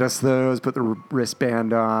they handed us those, put the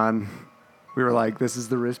wristband on. We were like, this is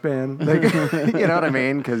the wristband. Like, you know what I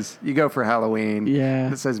mean? Because you go for Halloween.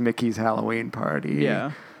 Yeah. It says Mickey's Halloween Party.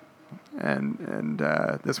 Yeah. And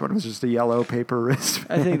this one was just a yellow paper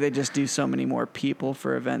wristband. I think they just do so many more people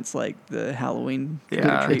for events like the Halloween Yeah.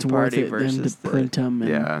 trick-or-treat It's worth party it then versus to print them.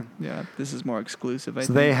 Yeah. Yeah, this is more exclusive. I So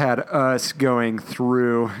think. they had us going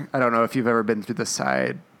through, I don't know if you've ever been through the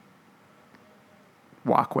side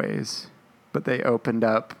walkways, but they opened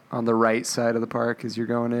up on the right side of the park as you're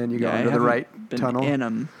going in. You go I into the haven't right been tunnel. in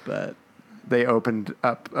them, but They opened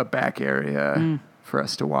up a back area for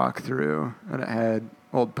us to walk through, and it had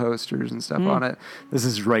old posters and stuff on it. This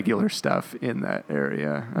is regular stuff in that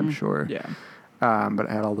area, I'm sure. yeah. But it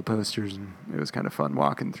had all the posters, and it was kind of fun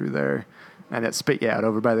walking through there. And it spit you out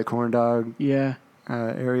over by the corn dog Yeah.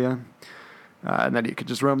 area. And then you could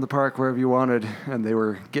just roam the park wherever you wanted, and they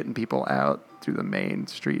were getting people out through the main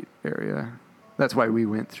street area. That's why we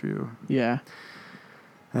went through. Yeah.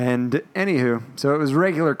 And anywho, so it was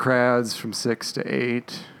regular crowds from 6 to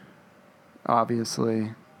 8,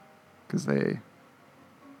 obviously, because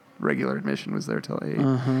regular admission was there till 8.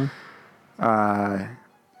 Uh-huh.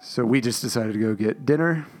 So we just decided to go get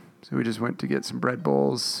dinner. So we just went to get some bread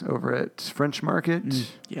bowls over at French Market.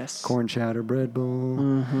 Yes. Corn chowder bread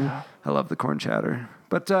bowl. Uh-huh. I love the corn chowder.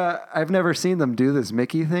 But I've never seen them do this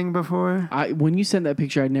Mickey thing before. When you sent that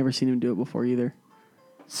picture, I'd never seen him do it before either.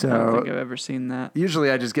 I don't think So I've ever seen that. usually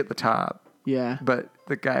I just get the top. Yeah. But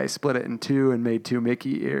the guy split it in two and made 2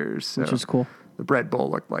 Mickey ears. So Which was cool. the bread bowl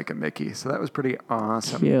looked like a Mickey. So that was pretty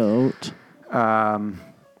awesome. Cute.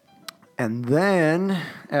 And then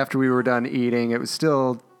after we were done eating, it was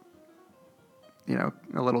still,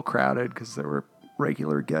 a little crowded because there were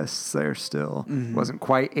regular guests there still. It wasn't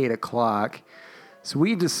quite 8 o'clock. So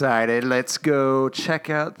we decided, let's go check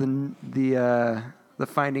out the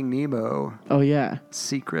Finding Nemo Oh, yeah.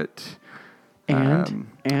 secret.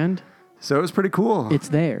 And So it was pretty cool. it's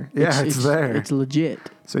there. Yeah, it's there. It's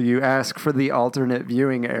legit. So you ask for the alternate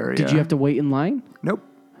viewing area. Did you have to wait in line? Nope.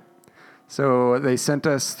 So they sent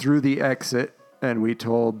us through the exit, and we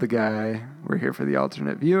told the guy, we're here for the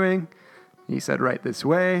alternate viewing. He said, right this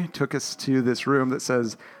way. Took us to this room that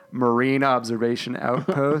says Marine Observation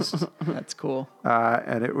Outpost. That's cool.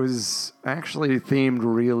 And it was actually themed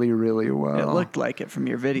really, really well. It looked like it from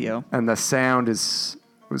your video. And the sound was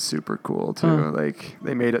super cool, too. Like,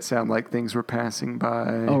 they made it sound like things were passing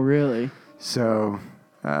by. Oh, really? So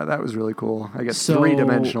that was really cool. I guess So-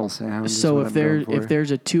 three-dimensional sound. is So what I'm going if for.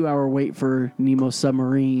 there's a 2-hour wait for Nemo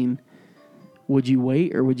Submarine, would you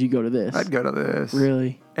wait or would you go to this? I'd go to this.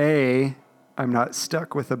 Really? I'm not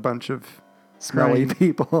stuck with a bunch of smelly Right.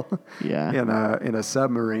 people Yeah. in a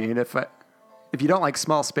submarine. If you don't like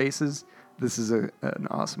small spaces, this is an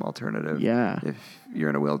awesome alternative. Yeah. If you're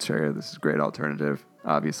in a wheelchair, this is a great alternative,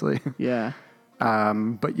 obviously. Yeah.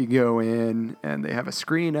 But you go in and they have a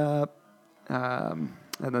screen up, and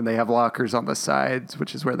then they have lockers on the sides,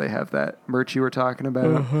 which is where they have that merch you were talking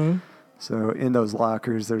about. So in those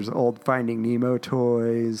lockers, there's old Finding Nemo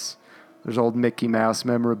toys. There's old Mickey Mouse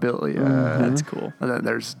memorabilia. That's cool. And then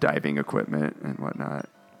there's diving equipment and whatnot.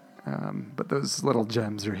 But those little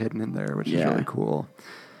gems are hidden in there, which is Yeah. really cool.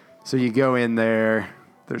 So you go in there.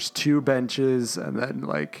 There's 2 benches and then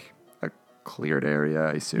like a cleared area,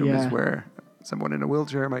 I assume, Yeah. is where someone in a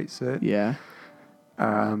wheelchair might sit. Yeah.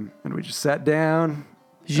 And we just sat down.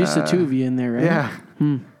 It's just the two of you in there, right? Yeah.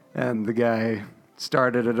 And the guy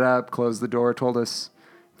started it up, closed the door, told us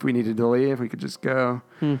if we needed to leave, we could just go.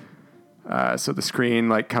 So the screen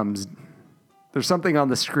comes. There's something on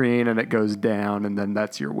the screen, and it goes down, and then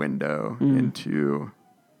that's your window into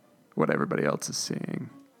what everybody else is seeing.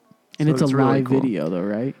 And So it's a really live cool. video, though,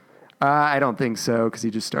 right? I don't think so, because he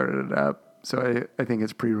just started it up. So I think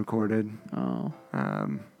it's pre-recorded. Oh.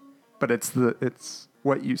 But it's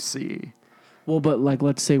what you see. Well, but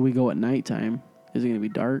let's say we go at nighttime. Is it going to be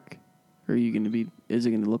dark? Or is it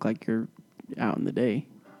going to look like you're out in the day?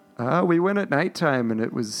 We went at nighttime, and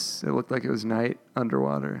it looked like it was night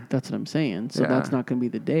underwater. That's what I'm saying. So Yeah. that's not going to be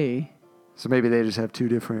the day. So maybe they just have two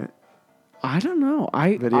different. I don't know.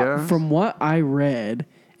 Videos? From what I read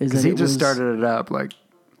is Because that he it just was, started it up like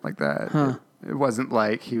that. Huh. It wasn't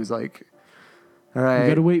like he was like, all right. You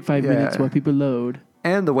got to wait 5 minutes yeah. while people load.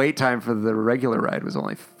 And the wait time for the regular ride was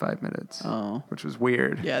only 5 minutes. Oh. Which was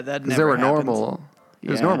weird. Yeah, that Because there never were happens. normal. It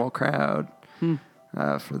was Yeah. normal crowd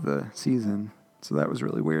for the season. So that was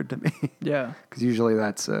really weird to me. Yeah. Because usually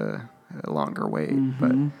that's a longer wait.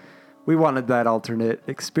 But we wanted that alternate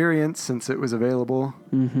experience since it was available.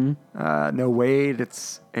 No wait.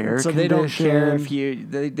 It's air So they don't care if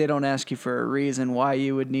conditioned. they don't ask you for a reason why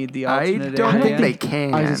you would need the I alternate don't area. think they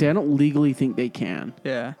can. I was going to say, I don't legally think they can.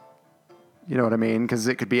 Yeah. You know what I mean? Because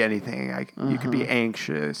it could be anything. You could be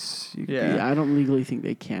anxious. You could Yeah. Yeah, I don't legally think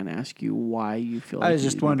they can ask you why you feel like I was you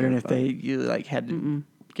just need to be wondering if verified. you had to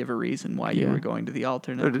give a reason why you Yeah. were going to the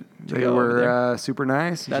alternate. Or to they go over there. were super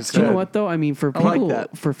nice. That's Just You know said- what though? I mean, for I like people,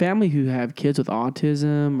 that. for family who have kids with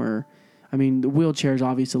autism, or, I mean, the wheelchair is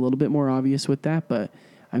obviously a little bit more obvious with that, but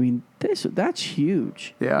I mean, that's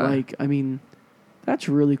huge. Yeah. I mean, that's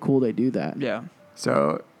really cool. They do that. Yeah.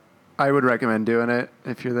 So I would recommend doing it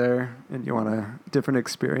if you're there and you want a different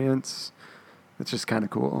experience. It's just kind of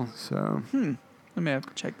cool. So I may have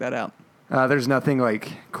to check that out. there's nothing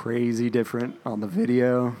crazy different on the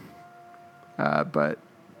video, but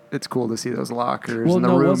it's cool to see those lockers Well, and the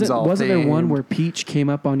no, rooms all wasn't there one themed. where Peach came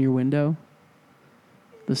up on your window?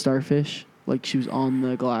 The starfish, she was on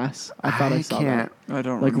the glass. I thought I saw can't. I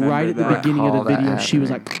don't that. Right at the that. beginning of the Recall that video, she was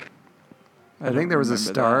happening. like, I think there was a remember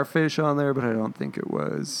that. starfish on there, but I don't think it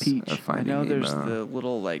was Peach. a I I Finding know Nemo. there's the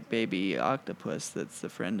little baby octopus that's the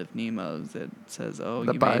friend of Nemo's that says, "Oh,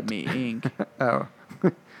 The you butt. made me ink." Oh,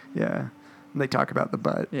 yeah. And they talk about the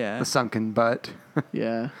butt. Yeah. The sunken butt.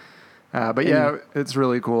 yeah. But yeah, it's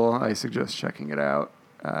really cool. I suggest checking it out.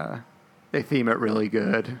 They theme it really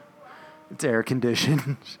good. It's air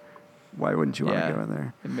conditioned. Why wouldn't you want Yeah. to go in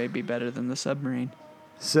there? It may be better than the submarine.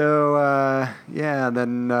 So, yeah, and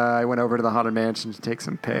then I went over to the Haunted Mansion to take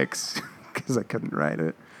some pics because I couldn't ride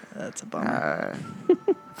it. That's a bummer.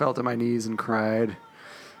 Fell to my knees and cried.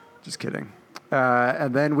 Just kidding.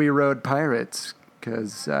 And then we rode Pirates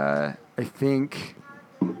because I think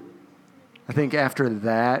after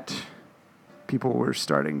that, people were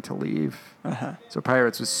starting to leave. So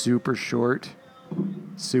Pirates was super short.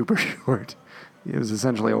 Super short. It was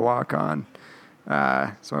essentially a walk-on.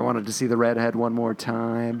 So I wanted to see the redhead one more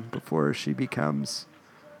time before she becomes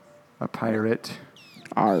a pirate.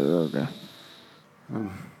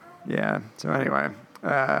 Yeah. So anyway,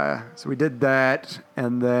 so we did that,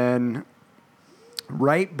 and then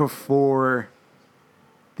right before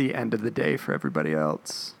the end of the day for everybody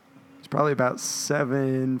else, it's probably about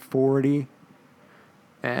 7:40,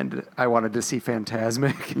 and I wanted to see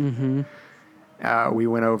Phantasmic. Mm-hmm. We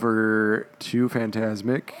went over to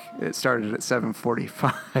Phantasmic. It started at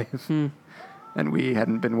 7:45, and we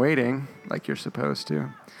hadn't been waiting like you're supposed to,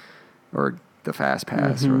 or the fast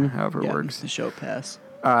pass, or however it Yeah, works. the show pass.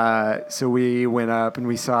 So we went up and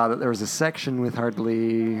we saw that there was a section with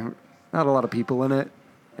not a lot of people in it.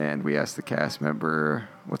 And we asked the cast member,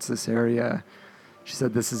 what's this area? She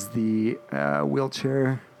said this is the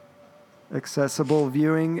wheelchair accessible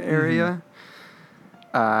viewing area.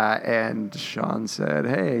 And Sean said,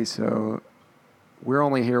 hey, so we're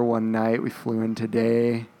only here one night. We flew in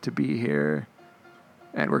today to be here,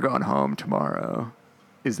 and we're going home tomorrow.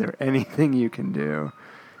 Is there anything you can do?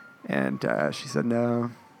 And she said,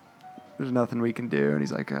 no, there's nothing we can do. And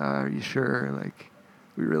he's like, are you sure?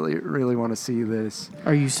 We really, really want to see this.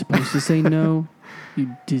 Are you supposed to say no?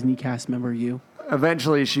 You Disney cast member, you.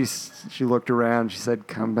 Eventually, she looked around. She said,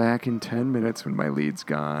 come back in 10 minutes when my lead's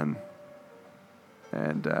gone,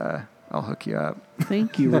 and I'll hook you up.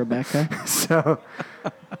 Thank you, Rebecca. So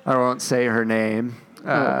I won't say her name.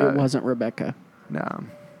 It wasn't Rebecca. No,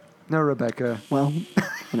 Rebecca. Well,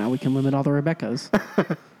 now we can limit all the Rebeccas.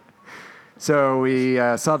 So we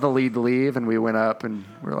saw the lead leave, and we went up, and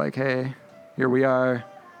we're like, hey, here we are.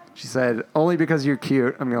 She said, only because you're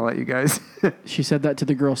cute, I'm going to let you guys. She said that to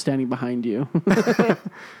the girl standing behind you.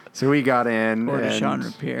 So we got in. Or to and- Sean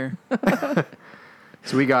Repair.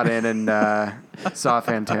 So we got in and saw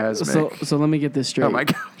Fantasmic. So let me get this straight. Oh my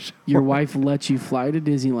gosh. Your wife lets you fly to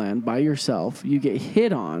Disneyland by yourself. You get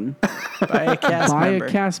hit on By a cast by member. a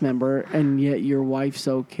cast member, and yet your wife's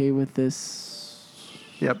okay with this.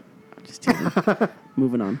 Yep. Just teasing.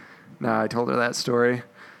 Moving on. No, I told her that story.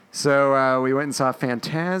 So we went and saw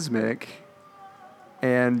Fantasmic,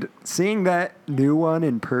 and seeing that new one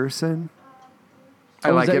in person, I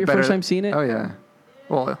Oh, was like that it your better. first time seeing it? Oh yeah.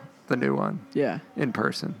 Well, the new one Yeah. in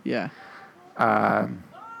person. Yeah. I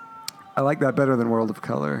like that better than World of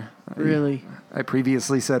Color. Really? I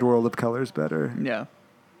previously said World of Color is better. Yeah.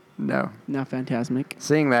 No. Not Fantasmic.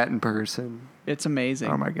 Seeing that in person. It's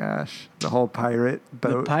amazing. Oh my gosh. The whole pirate The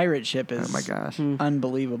boat. pirate ship is Oh my gosh.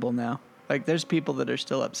 unbelievable now. Like, there's people that are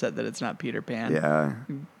still upset that it's not Peter Pan. Yeah.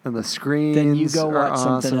 And the screens. Then you go are watch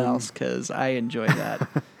something awesome. else, because I enjoy that.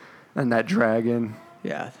 And that dragon.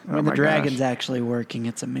 Yeah. Oh When the my dragon's gosh. actually working,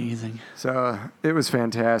 it's amazing. So it was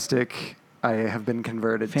fantastic. I have been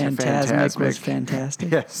converted to Fantasmic was Fantasmic.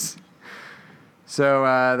 fantastic. Yes. So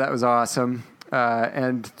that was awesome.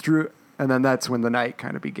 And then that's when the night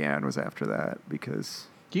kind of began, was after that, because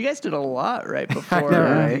You guys did a lot right before know,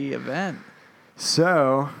 right? the event.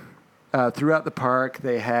 so throughout the park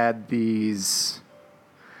they had these,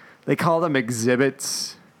 they call them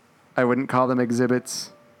exhibits. I wouldn't call them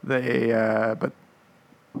exhibits. But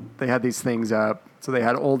they had these things up. So they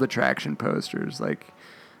had old attraction posters. Like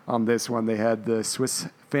on this one, they had the Swiss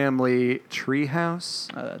Family Treehouse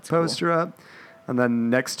Oh, that's cool. poster up. And then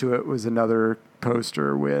next to it was another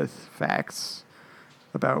poster with facts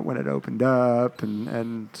about when it opened up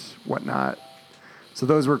and whatnot. So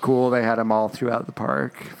those were cool. They had them all throughout the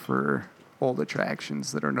park for old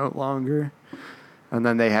attractions that are no longer. And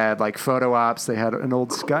then they had like photo ops. They had an old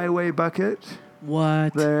Skyway bucket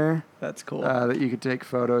What? there That's cool. that you could take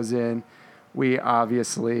photos in. We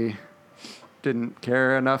obviously didn't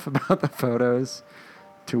care enough about the photos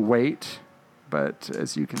to wait, but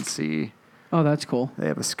as you can see, Oh, that's cool. they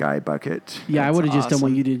have a sky bucket. Yeah, I That's would have just done what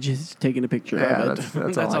awesome. you did, just taking a picture Yeah, of it.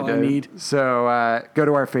 that's That's all all I did. need. So go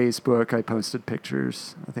to our Facebook. I posted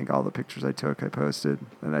pictures. I think all the pictures I took, I posted.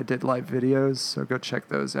 And I did live videos, so go check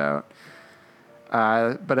those out.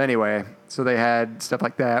 But anyway, so they had stuff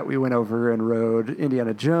like that. We went over and rode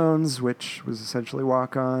Indiana Jones, which was essentially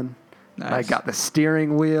walk-on. I Nice. got the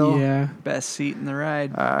steering wheel. Yeah. Best seat in the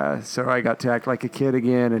ride. So I got to act like a kid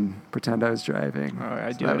again and pretend I was driving. Oh,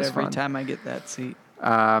 I So do that it was every fun. time I get that seat.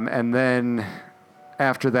 And then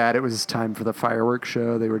after that, it was time for the fireworks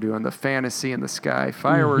show. They were doing the Fantasy in the Sky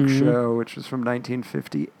fireworks show, which was from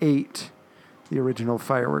 1958, the original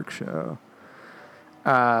fireworks show.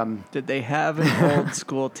 Did they have an old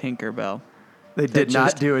school Tinkerbell? They did not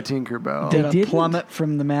just- do a Tinkerbell. Did a didn't? plummet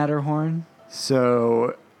from the Matterhorn?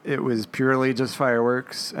 So it was purely just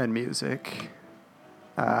fireworks and music.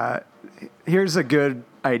 Here's a good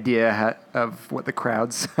idea of what the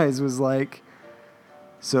crowd size was like.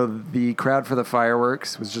 So the crowd for the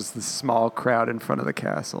fireworks was just the small crowd in front of the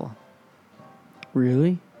castle.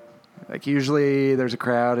 Really? Like usually there's a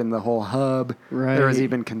crowd in the whole hub. There was Right.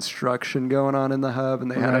 even construction going on in the hub,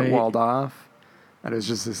 and they had it Right. walled off. And it was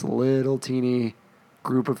just this little teeny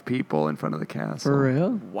group of people in front of the castle. For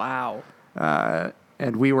real? Wow.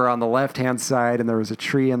 And we were on the left-hand side, and there was a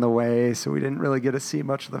tree in the way, so we didn't really get to see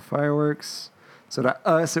much of the fireworks. So to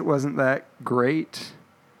us, it wasn't that great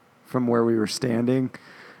from where we were standing.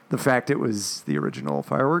 The fact it was the original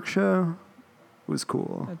fireworks show was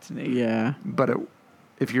cool. That's neat. Yeah. But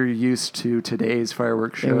if you're used to today's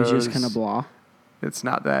fireworks It shows, was just kind of blah. it's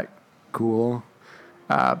not that cool.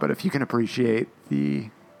 But if you can appreciate the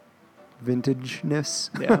vintageness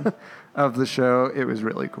Yeah. of the show, it was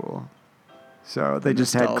really cool. So they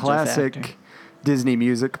just had nostalgia classic factor. Disney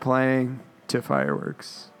music playing to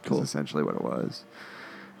fireworks. Cool. Is essentially what it was.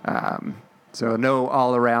 So no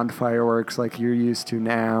all-around fireworks like you're used to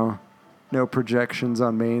now. No projections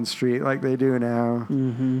on Main Street like they do now.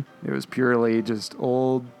 Mm-hmm. It was purely just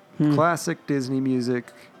old classic Disney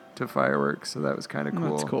music to fireworks. So that was kind of cool.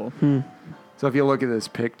 That's cool. So if you look at this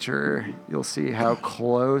picture, you'll see how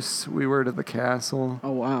close we were to the castle.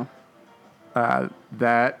 Oh, wow. Oh,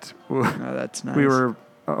 that's nice. We were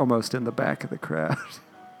almost in the back of the crowd.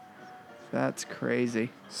 That's crazy.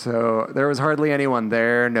 So there was hardly anyone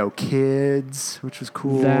there. No kids, which was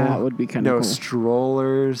cool. That would be kinda no cool.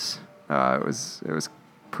 strollers. It was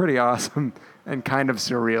pretty awesome. and kind of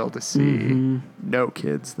surreal to see no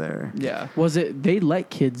kids there. Yeah. Was it? They let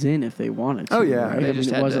kids in if they wanted to. Oh, yeah. right? They I just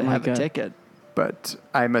mean, it had to wasn't have like a ticket. But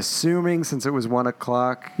I'm assuming since it was 1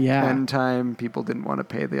 o'clock Yeah. end time, people didn't want to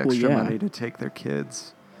pay the extra yeah. money to take their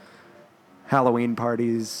kids. Halloween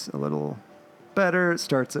parties a little better. It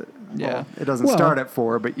starts at it doesn't Well- start at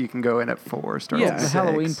 4, but you can go in at 4. Starts Yeah, at The 6.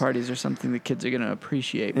 Halloween parties are something the kids are going to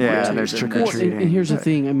appreciate. Yeah, more and too there's than trick-or-treating. this. Well, and here's the But-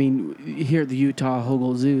 thing. I mean, here at the Utah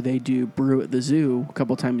Hogle Zoo, they do Brew at the Zoo a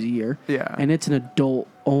couple times a year. Yeah. And it's an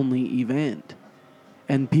adult-only event.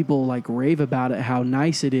 And people, like, rave about it, how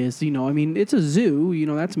nice it is. You know, I mean, it's a zoo. You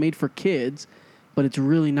know, that's made for kids. But it's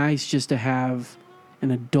really nice just to have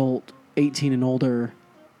an adult, 18 and older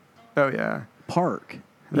Oh yeah. park.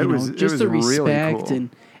 That You know, was- it just was the really respect cool.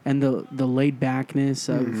 and the laid backness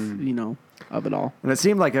of, you know, of it all. And it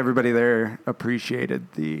seemed like everybody there appreciated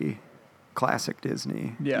the classic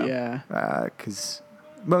Disney. Yeah. Because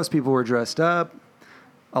most people were dressed up.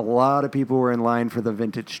 A lot of people were in line for the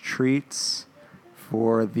vintage treats,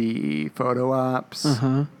 for the photo ops,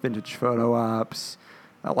 vintage photo ops.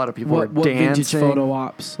 A lot of people What were dancing. vintage photo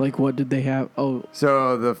ops? Like, what did they have? Oh,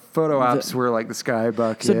 So the photo ops were like the sky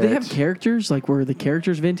bucket. so did they have characters? Like, were the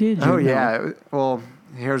characters vintage? Oh, or no? yeah. Well,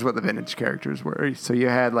 here's what the vintage characters were. So you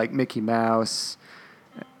had like Mickey Mouse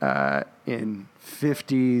in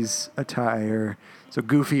 50s attire. So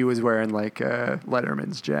Goofy was wearing like a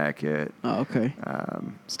Letterman's jacket, Oh, okay.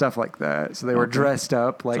 stuff like that. So they were dressed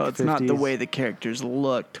up like So it's 50s. not the way the characters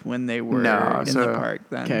looked when they were No, in so- the park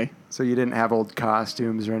then. Okay. So you didn't have old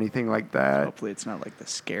costumes or anything like that. Hopefully it's not like the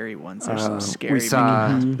scary ones. There's some scary We saw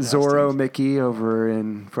Mickey Mouse Zorro costumes. Mickey over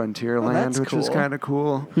in Frontierland, that's which was cool. kind of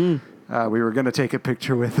cool. We were going to take a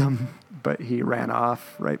picture with him, but he ran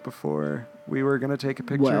off right before we were going to take a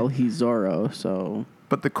picture. Well, he's Zorro, so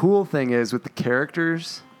But the cool thing is with the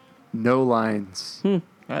characters, no lines.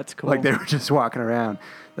 That's cool. Like they were just walking around.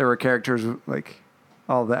 There were characters like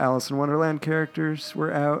all the Alice in Wonderland characters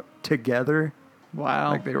were out together.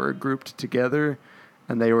 Wow. Like they were grouped together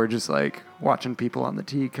and they were just like watching people on the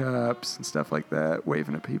teacups and stuff like that,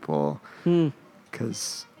 waving at people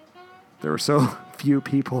because there were so few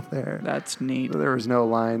people there. That's neat. There was no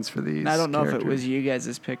lines for these. And I don't know if it characters. was you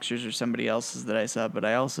guys' pictures or somebody else's that I saw, but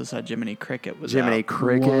I also saw Jiminy Cricket was Jiminy out.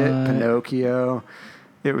 Cricket, What? Pinocchio.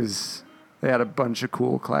 It was. They had a bunch of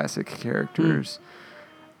cool classic characters.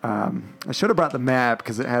 I should have brought the map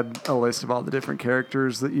because it had a list of all the different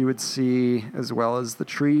characters that you would see, as well as the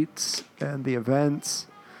treats and the events.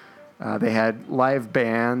 They had live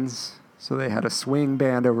bands, so they had a swing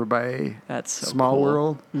band over by That's so Small cool.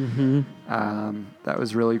 World. That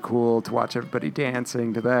was really cool to watch everybody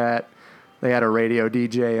dancing to that. They had a radio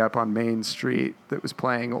DJ up on Main Street that was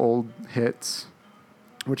playing old hits,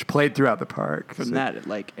 which played throughout the park. From So- that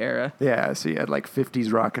like era. yeah, so you had like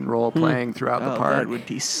 50s rock and roll playing throughout the Oh, park. that would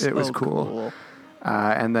be so It was cool.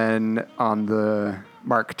 And then on the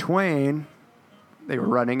Mark Twain, they were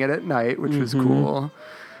running it at night, which was cool.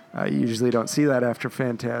 You usually don't see that after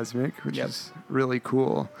Fantasmic, which is really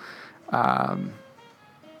cool.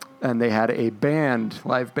 And they had a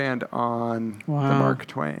live band on the Wow. Mark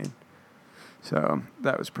Twain. So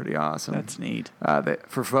that was pretty awesome. That's neat.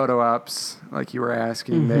 For photo ops, like you were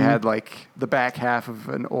asking, they had like the back half of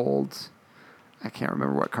an old, I can't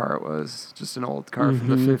remember what car it was, just an old car from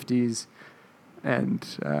the 50s. And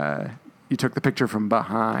you took the picture from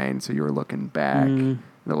behind, so you were looking back. And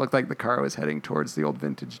it looked like the car was heading towards the old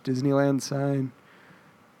vintage Disneyland sign.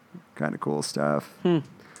 Kind of cool stuff.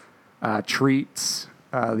 Treats.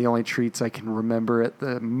 The only treats I can remember at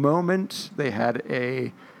the moment, they had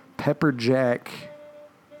a pepper jack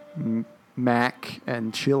mac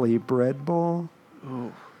and chili bread bowl.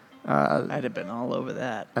 I'd have been all over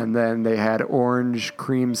that. And then they had orange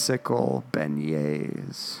creamsicle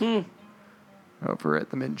beignets over at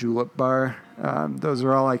the Mint Julep Bar. Those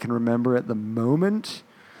are all I can remember at the moment.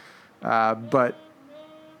 But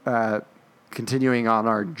continuing on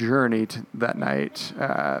our journey that night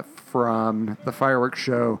from the fireworks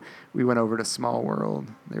show, we went over to Small World.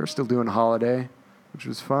 They were still doing Holiday, which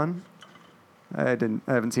was fun. I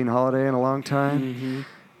haven't seen Holiday in a long time.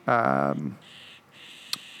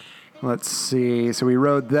 Let's see. So we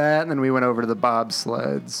rode that, and then we went over to the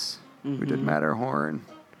bobsleds. We did Matterhorn.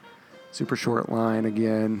 Super short line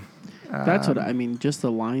again. that's what I mean. Just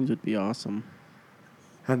the lines would be awesome.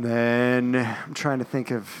 And then I'm trying to think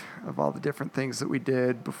of all the different things that we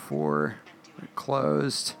did before it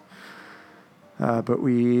closed. But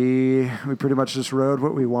we pretty much just rode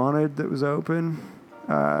what we wanted that was open.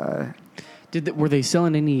 Were they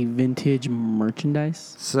selling any vintage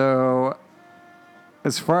merchandise? So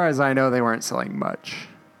as far as I know, they weren't selling much.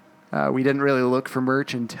 We didn't really look for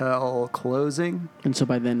merch until closing. And so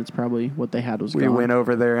by then, it's probably what they had was We gone. went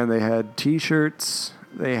over there and they had T-shirts,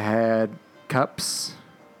 they had cups,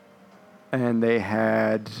 and they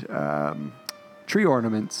had tree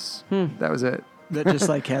ornaments. That was it. That just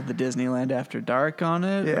like had the Disneyland After Dark on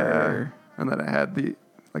it? Yeah. Or? And then I had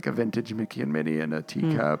a vintage Mickey and Minnie and a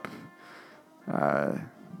teacup.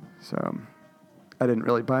 So I didn't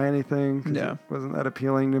really buy anything 'cause Yeah. it wasn't that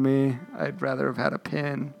appealing to me. I'd rather have had a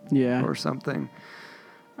pin Yeah. or something.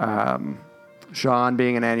 Sean,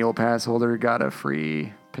 being an annual pass holder, got a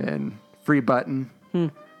free pin, free button,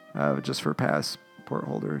 just for passport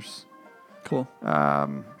holders. Cool.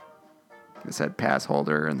 It said pass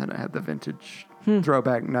holder, and then it had the vintage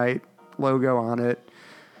Throwback Night logo on it.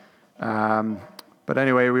 But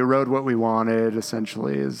anyway, we rode what we wanted,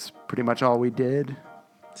 essentially, is pretty much all we did.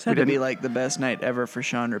 This had to be like the best night ever for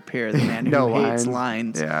Sean Rapier, the man who No hates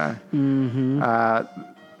lines. lines. Yeah.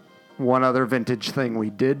 One other vintage thing we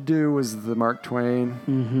did do was the Mark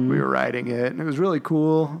Twain. We were riding it, and it was really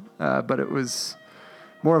cool, but it was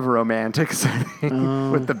more of a romantic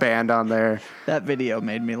setting with the band on there. That video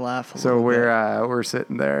made me laugh a So little bit. we're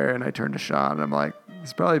sitting there, and I turned to Sean, and I'm like,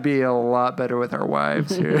 "This probably be a lot better with our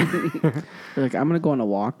wives here." They're like, I'm going to go on a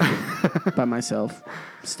walk by myself.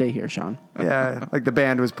 Stay here, Sean. Yeah, like the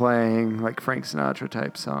band was playing like Frank Sinatra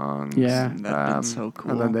type songs. Yeah. That'd been so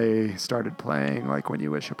cool. And then they started playing like When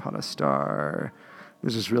You Wish Upon a Star. It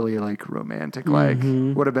was just really like romantic. Like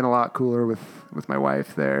would have been a lot cooler with my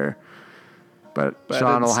wife there, but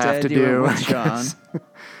Sean will have to instead you do. went I with Sean. guess.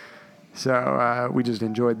 So we just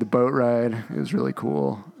enjoyed the boat ride. It was really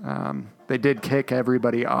cool. They did kick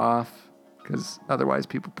everybody off because otherwise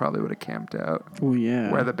people probably would have camped out Oh,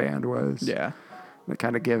 yeah. where the band was. Yeah. It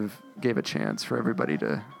kind of gave a chance for everybody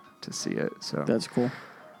to see it. So That's cool.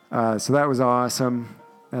 so that was awesome.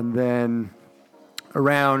 And then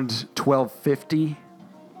around 12:50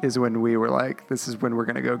 is when we were like, this is when we're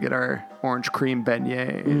gonna go get our orange cream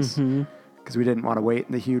beignets because we didn't want to wait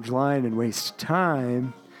in the huge line and waste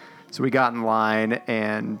time. So we got in line,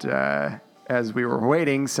 and as we were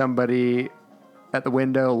waiting, somebody at the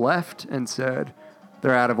window left and said,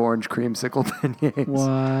 "They're out of orange creamsicle beignets."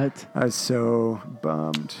 What? I was so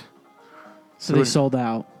bummed. So they sold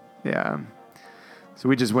out. Yeah. So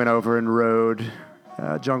we just went over and rode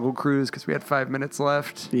Jungle Cruise because we had 5 minutes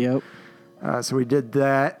left. Yep. So we did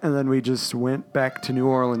that, and then we just went back to New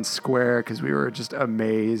Orleans Square because we were just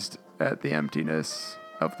amazed at the emptiness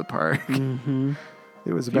of the park.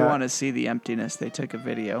 It was If you about... want to see the emptiness, they took a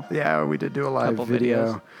video. Yeah, we did do a live Couple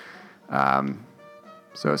video.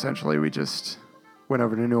 So essentially, we just went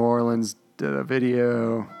over to New Orleans, did a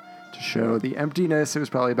video to show the emptiness. It was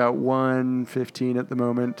probably about 1:15 at the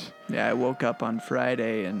moment. Yeah, I woke up on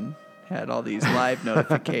Friday and had all these live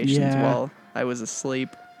notifications Yeah. while I was asleep.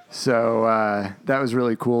 So that was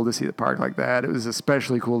really cool to see the park like that. It was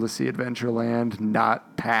especially cool to see Adventureland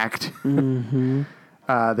not packed.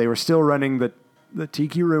 They were still running the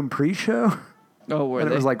Tiki Room pre-show. Oh, were And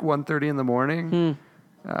they? it was like 1:30 in the morning.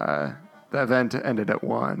 The event ended at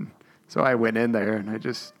 1. So I went in there and I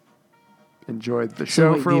just enjoyed the show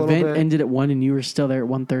So wait, for a the little event bit. ended at 1 and you were still there at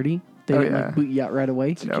 1:30? They Oh, didn't yeah. like boot you out right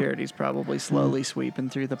away? Security's probably slowly sweeping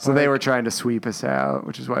through the park. So they were trying to sweep us out,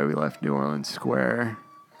 which is why we left New Orleans Square.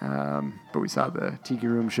 But we saw the Tiki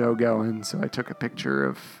Room show going, so I took a picture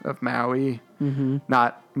of Maui,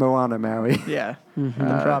 not Moana Maui. Yeah,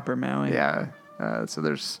 the proper Maui. Yeah. So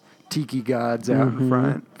there's tiki gods out in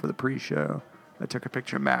front for the pre-show. I took a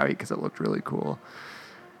picture of Maui because it looked really cool.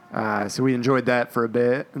 So we enjoyed that for a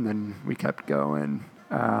bit, and then we kept going.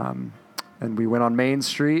 And we went on Main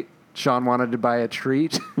Street. Sean wanted to buy a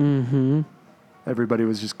treat. Everybody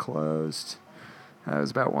was just closed. It was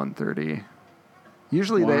about 1:30.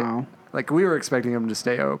 Usually Wow. we were expecting them to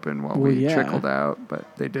stay open while Well, we yeah. trickled out, but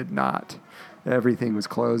they did not. Everything was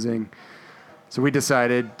closing. So we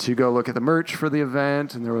decided to go look at the merch for the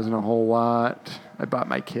event, and there wasn't a whole lot. I bought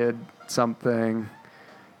my kid something,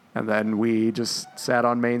 and then we just sat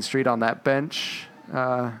on Main Street on that bench. You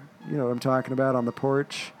know what I'm talking about, on the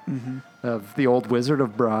porch of the old Wizard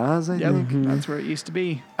of Braz, I Yep, think. that's where it used to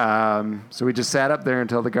be. So we just sat up there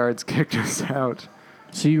until the guards kicked us out.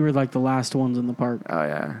 So you were like the last ones in the park. Oh,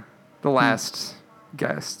 yeah. The last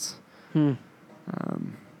guests. But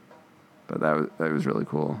that was really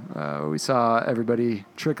cool. We saw everybody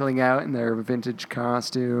trickling out in their vintage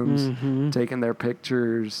costumes, taking their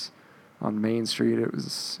pictures on Main Street. It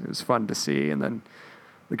was fun to see. And then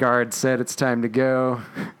the guard said it's time to go.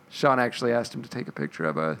 Sean actually asked him to take a picture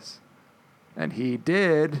of us. And he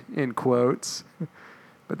did, in quotes.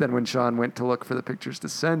 But then when Sean went to look for the pictures to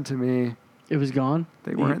send to me, It was gone.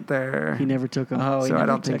 They weren't there. He never took them. Oh, he so I never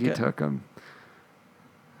don't think took he it. took them.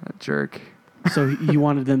 That jerk. So you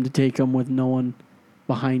wanted them to take them with no one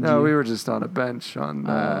behind No, you. we were just on a bench on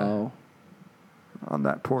Oh,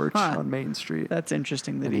 that porch Huh. on Main Street. That's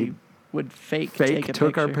interesting that And he he would fake Fake take a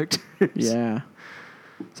took picture. our pictures. yeah.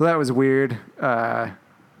 So that was weird.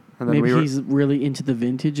 And then Maybe we were, he's really into the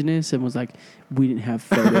vintageness and was like, we didn't have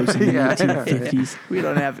photos in the Yeah, I know. 1950s. We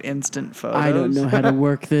don't have instant photos. I don't know how to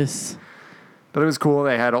work this. but it was cool.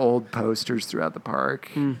 They had old posters throughout the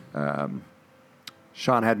park. Hmm.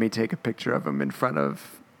 Sean had me take a picture of him in front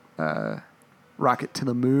of Rocket to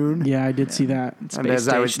the Moon. Yeah, I did see that. And Space as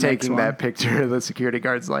I was Station taking X1. that picture, the security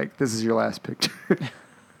guard's like, "This is your last picture."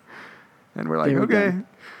 And we're like, They were "Okay." done.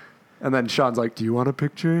 And then Sean's like, "Do you want a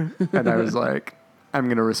picture?" And I was like, "I'm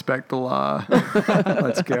going to respect the law.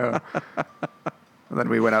 Let's go." And then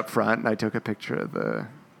we went up front, and I took a picture of the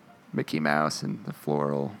Mickey Mouse and the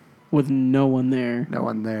floral. With no one there. No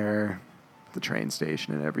one there. The train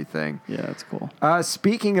station and everything. Yeah, that's cool.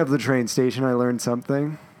 Speaking of the train station, I learned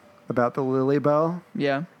something about the Lily Bell.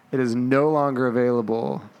 Yeah. It is no longer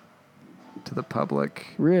available to the public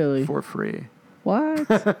Really? for free. What?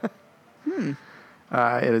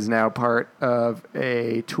 It is now part of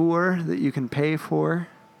a tour that you can pay for,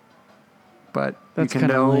 but That's you can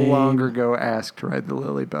kinda no lame. longer go ask to ride the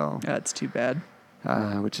Lily Bell, That's too bad.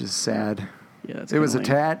 which is sad. Yeah, that's It was kinda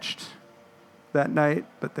lame. attached that night,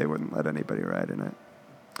 but they wouldn't let anybody ride in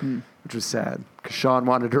it, which was sad because Sean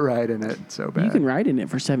wanted to ride in it so bad. You can ride in it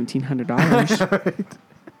for $1,700.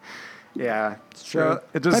 Yeah, true. so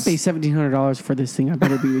it If I just pay $1,700 for this thing, I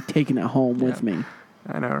better be taking it home with me.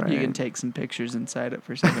 I know, right? You can take some pictures inside it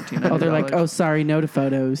for $1,700. Oh, they're like, oh, sorry, no to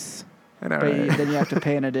photos. I know, But right? then you have to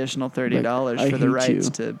pay an additional $30 Like, I for the hate rights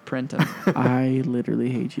you. to print them. I literally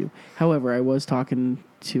hate you. However, I was talking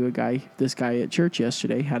to this guy at church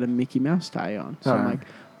yesterday had a Mickey Mouse tie on. So I'm Uh-huh. like,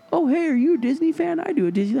 oh, hey, are you a Disney fan? I do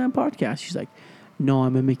a Disneyland podcast. She's like, no,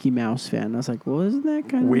 I'm a Mickey Mouse fan. I was like, well, isn't that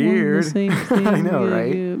kind of Weird. the same thing? I know, Yeah,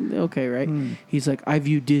 right? yeah. Okay, right. He's like, I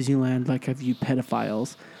view Disneyland like I view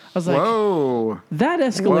pedophiles. I was like, Whoa! that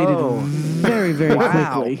escalated Whoa. very, very Wow.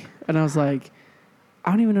 quickly. And I was like,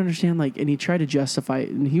 I don't even understand. Like, and he tried to justify it,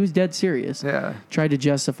 and he was dead serious. Yeah. Tried to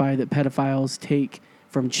justify that pedophiles take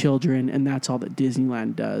from children, and that's all that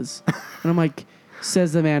Disneyland does. And I'm like,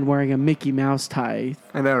 says the man wearing a Mickey Mouse tie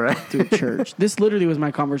I know, right? to a church. This literally was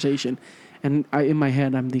my conversation. And in my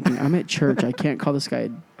head, I'm thinking, I'm at church. I can't call this guy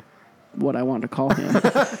what I want to call him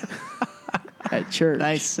at church.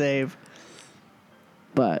 Nice save.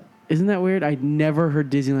 But isn't that weird? I'd never heard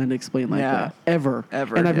Disneyland explained like Yeah. that. Ever.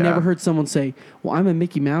 Ever, And I've yeah. never heard someone say, well, I'm a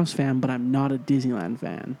Mickey Mouse fan, but I'm not a Disneyland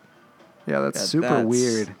fan. Yeah, that's Yeah, super that's-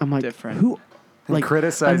 weird. I'm like, Different. who? And Like,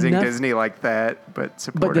 criticizing enough- Disney like that, but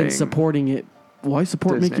supporting. But then supporting it. Well, I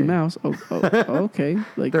support Mickey Disney. Mouse. Oh, okay.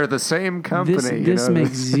 Like They're the same company. this you this know, makes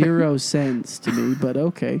that's zero sense to me, but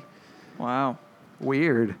okay. Wow.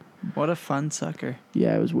 weird. What a fun sucker.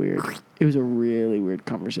 Yeah, it was weird. It was a really weird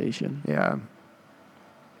conversation. Yeah.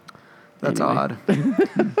 That's Anyway. odd.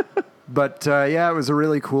 But yeah, it was a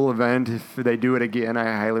really cool event. If they do it again, I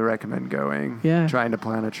highly recommend going. Yeah. Trying to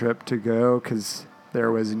plan a trip to go because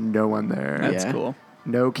there was no one there. That's Yeah. cool.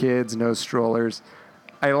 No kids, no strollers.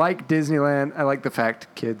 I like Disneyland. I like the fact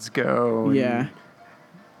kids go and Yeah.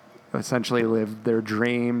 essentially live their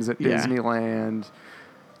dreams at Yeah. Disneyland.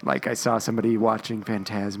 Like I saw somebody watching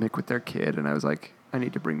Fantasmic with their kid, and I was like, I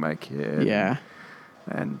need to bring my kid. Yeah.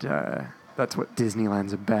 And that's what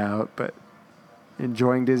Disneyland's about. But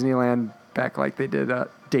enjoying Disneyland back like they did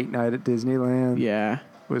date night at Disneyland Yeah.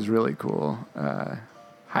 was really cool.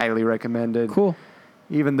 Highly recommended. Cool.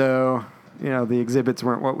 Even though, the exhibits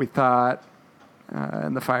weren't what we thought,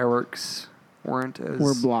 and the fireworks weren't as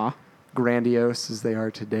We're blah. grandiose as they are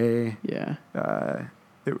today. Yeah.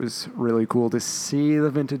 It was really cool to see the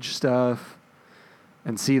vintage stuff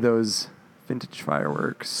and see those vintage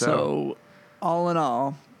fireworks. So, all in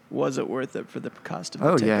all, was it worth it for the cost of the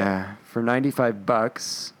oh ticket? yeah, for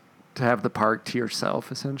 $95 to have the park to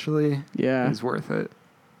yourself essentially Yeah. is worth it.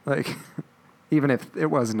 Like, even if it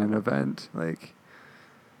wasn't an event, like,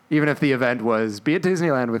 even if the event was be at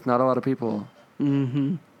Disneyland with not a lot of people,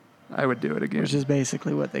 Mm-hmm. I would do it again. Which is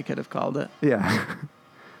basically what they could have called it. Yeah.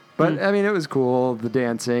 But, I mean, it was cool. The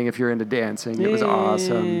dancing, if you're into dancing, it was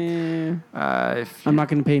awesome. If I'm not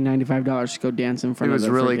going to pay $95 to go dance in it front of was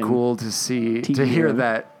the really friggin' cool to see, to TV hear room.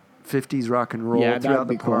 that 50s rock and roll Yeah, that throughout would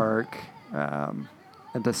the be cool. park.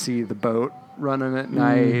 And to see the boat running at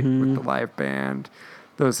night Mm-hmm. with the live band.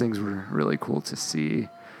 Those things were really cool to see.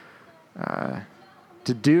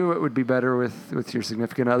 To do it would be better with your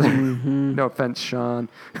significant other. Mm-hmm. No offense, Sean.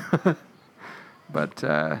 but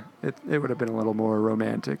it would have been a little more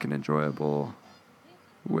romantic and enjoyable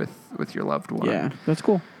with your loved one. Yeah, that's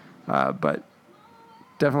cool. But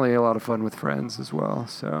definitely a lot of fun with friends as well.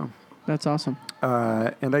 So. That's awesome.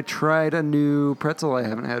 And I tried a new pretzel I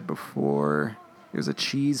haven't had before. It was a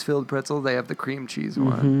cheese-filled pretzel. They have the cream cheese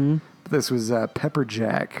one. But this was a pepper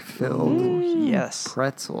jack-filled Yes.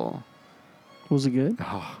 pretzel. Was it good?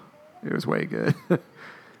 Oh, it was way good.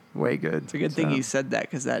 Way good. It's a good thing you said that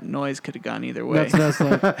because that noise could have gone either way. That's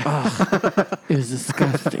like, oh, it was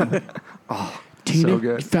disgusting. Tina, so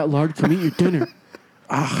good. you fat lard, come eat your dinner.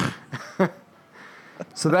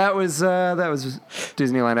 So that was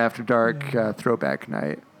Disneyland After Dark throwback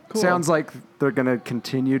night. Cool. Sounds like they're going to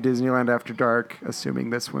continue Disneyland After Dark, assuming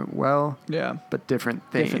this went well. Yeah. But different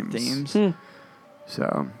themes. Different themes.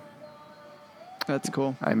 So That's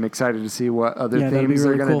cool. I'm excited to see what other that'd be themes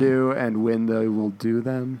they're really going to cool. do and when they will do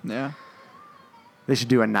them. Yeah. They should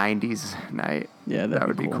do a 90s night. Yeah, that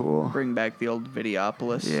would be cool. Bring back the old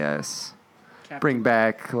Videopolis. Yes. Bring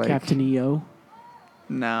back like Captain EO.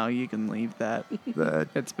 No, you can leave that. the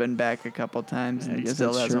It's been back a couple times Yeah, I and it guess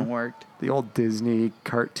still that's hasn't true. worked. the old Disney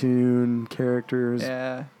cartoon characters.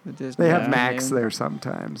 Yeah. The Disney They have Yeah. Max name. there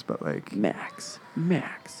sometimes, but like Max.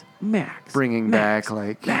 bringing Max, back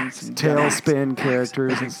like Max, tailspin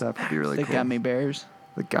characters and stuff would be really The cool. Gummy Bears.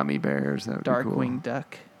 The gummy bears. That would be cool. Darkwing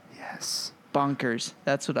Duck. Yes. Bonkers.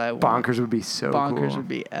 That's what I want. Bonkers would be so Bonkers cool. would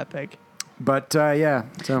be epic. But yeah,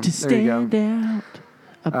 so To there you go. stand out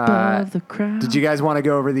above the crowd. Did you guys want to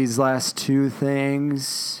go over these last two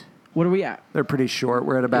things? What are we at? They're pretty short.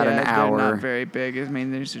 We're at about yeah, an hour. They're not very big. I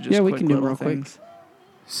mean, these are just Yeah, we quick can do them little real quick. things.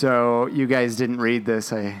 So you guys didn't read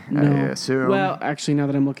this, I assume. Well, actually, now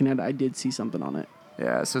that I'm looking at it, I did see something on it.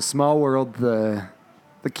 Yeah, so Small World, the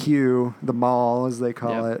queue, the mall as they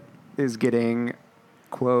call Yep. it, is getting,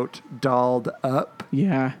 quote, dolled up.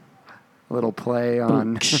 Yeah. A little play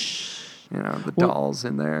on, the Well, dolls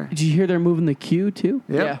in there. Did you hear they're moving the queue too?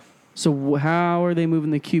 Yep. Yeah. So how are they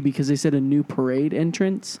moving the queue? Because they said a new parade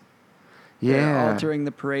entrance. They're Yeah. altering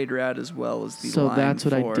the parade route as well as the So line that's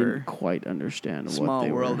what I for didn't quite understand. Small what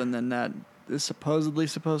they World, were. and then that is supposedly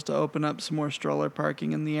supposed to open up some more stroller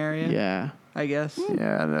parking in the area. Yeah. I guess.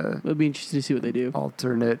 Yeah, the It'll be interesting to see what they do.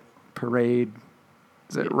 alternate parade.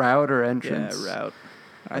 Is it route or entrance? Yeah, route.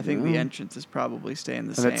 I think the entrance is probably staying the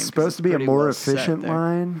And same. it's 'cause supposed to be a pretty more well set efficient there.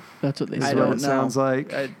 line. That's what they Is I said. what don't it know. sounds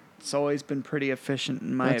like. It's always been pretty efficient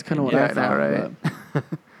in my That's kind of opinion. what I Yeah, I know, thought. right? but-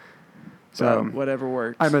 So But whatever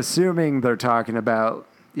works. I'm assuming they're talking about,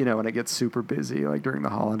 when it gets super busy, like during the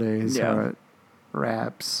holidays, how Yeah. it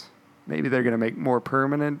wraps. Maybe they're going to make more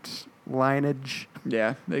permanent lineage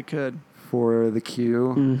yeah, they could. for the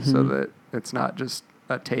queue so Mhm. that it's not just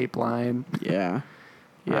a tape line, Yeah.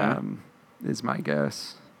 Yeah. is my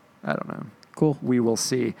guess. I don't know. Cool. We will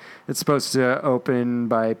see. It's supposed to open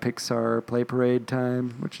by Pixar Play Parade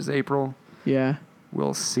time, which is April. Yeah.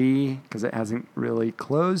 We'll see because it hasn't really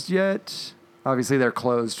closed yet. Obviously, they're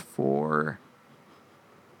closed for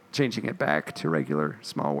changing it back to regular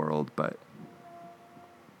Small World, but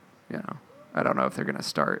I don't know if they're going to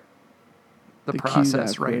start the The queue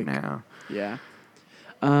process that right quick. now. Yeah.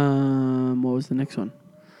 What was the next one?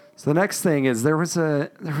 So the next thing is there was a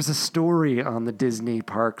story on the Disney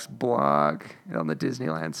Parks blog on the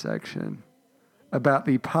Disneyland section about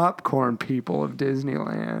the popcorn people of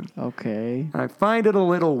Disneyland. Okay. And I find it a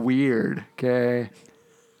little weird, okay?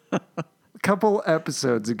 A couple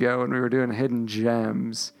episodes ago when we were doing Hidden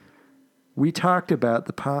Gems, we talked about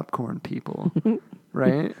the popcorn people,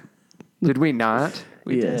 right? Did we not?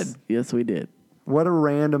 We yes. did. Yes, we did. What a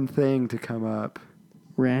random thing to come up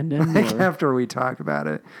Random. like or- after we talked about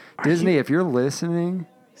it. Disney, if you're listening,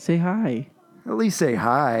 Say hi. at least say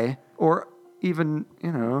hi, or even,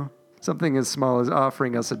 something as small as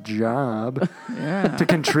offering us a job Yeah. to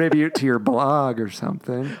contribute to your blog or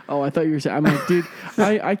something. Oh, I thought you were saying. I'm like, dude,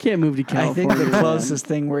 I can't move to I California. think the man. closest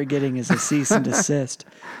thing we're getting is a cease and desist.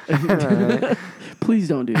 Please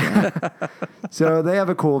don't do that. So they have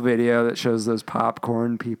a cool video that shows those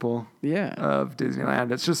popcorn people Yeah. of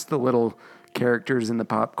Disneyland. It's just the little characters in the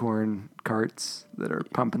popcorn carts that are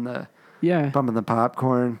pumping the yeah.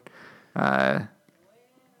 popcorn.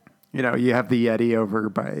 You have the Yeti over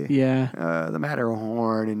by Yeah. the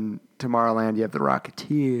Matterhorn, and Tomorrowland you have the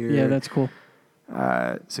Rocketeer. Yeah, that's cool.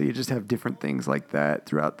 So you just have different things like that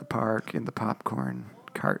throughout the park in the popcorn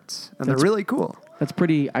carts, and That's- they're really cool. That's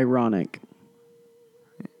pretty ironic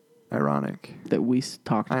Ironic. that we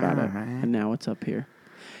talked I about know, it, right? and now it's up here.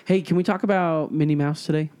 Hey, can we talk about Minnie Mouse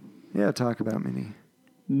today? Yeah, talk about Minnie.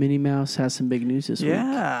 Minnie Mouse has some big news this week.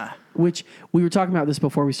 Yeah. Which we were talking about this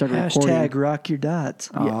before we started Hashtag recording. rock your dots.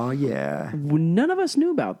 Oh yeah. None of us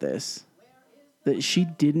knew about this. that she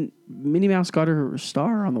didn't. Minnie Mouse got her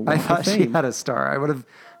star on the Walk I of thought Fame. she had a star. I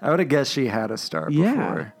would have guessed she had a star Yeah,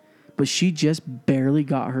 before. but she just barely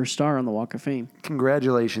got her star on the Walk of Fame.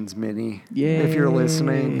 Congratulations, Minnie. Yay. If you're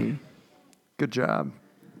listening, good job.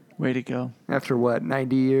 Way to go. After what,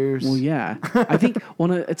 90 years? Well, yeah. I think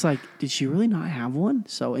it's like, did she really not have one?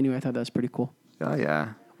 So anyway, I thought that was pretty cool. Oh,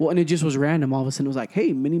 yeah. Well, and it just was random. All of a sudden, it was like,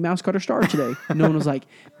 hey, Minnie Mouse got her star today. No one was like,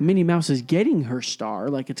 Minnie Mouse is getting her star.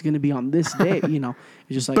 Like, it's going to be on this day, you know.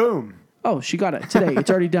 It's just like, Boom. oh, she got it today. It's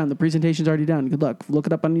already done. The presentation's already done. Good luck. Look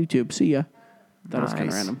it up on YouTube. See ya. That was kind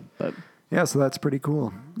of Nice. random. But Yeah, so that's pretty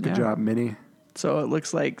cool. Good Yeah. job, Minnie. So it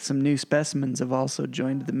looks like some new specimens have also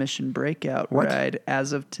joined the Mission Breakout What? ride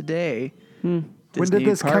as of today. When Disney did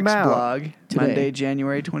this Parks come out? blog, Today. Monday,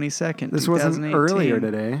 January 22nd, This wasn't 2018. earlier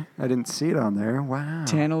today. I didn't see it on there. Wow.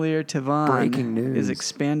 Tanelier Tavan Breaking news. is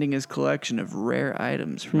expanding his collection of rare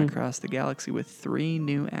items from across the galaxy with 3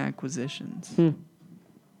 new acquisitions.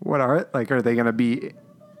 What are it? Like, are they going to be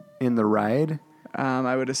in the ride?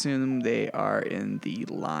 I would assume they are in the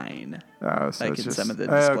line, Oh, so like it's in just, some of the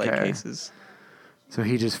display okay. cases. So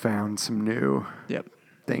he just found some new Yep.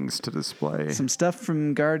 things to display. Some stuff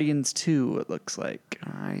from Guardians 2, it looks like.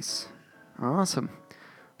 Nice. Awesome.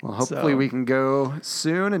 Well, hopefully So- we can go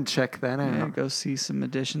soon and check that out. Yeah, go see some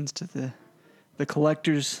additions to the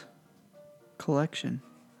collector's collection.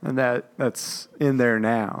 And that's in there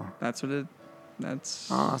now. That's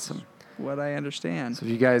Awesome. what I understand. So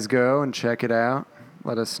if you guys go and check it out,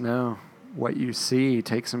 let us know what you see.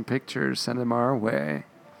 Take some pictures, send them our way.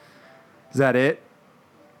 Is that it?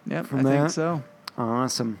 Yep, from I think that? so.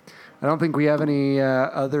 Awesome. I don't think we have any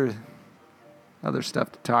other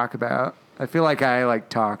stuff to talk about. I feel like I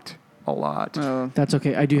talked a lot. that's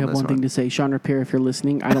okay. I do have this one thing one. to say. Sean Repair, if you're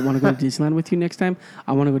listening, I don't want to go to Disneyland with you next time.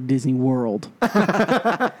 I want to go to Disney World.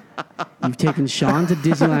 You've taken Sean to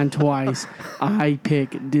Disneyland twice. I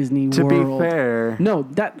pick Disney To World. be fair, No,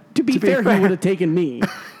 to be fair, fair. he would have taken me.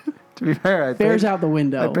 to be fair, I Fair's paid, out the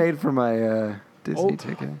window. I paid for my Disney Oh.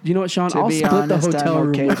 ticket. You know what, Sean? To I'll be split honest, the hotel I'm room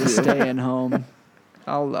okay with to you. staying home.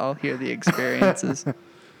 I'll hear the experiences.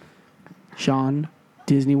 Sean,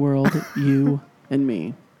 Disney World, you, and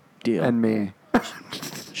me. Deal. And me.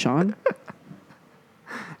 Sean?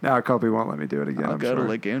 Now Kobe won't let me do it again. I'll I'm go sure. to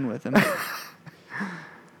Lagoon with him.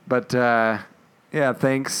 But yeah,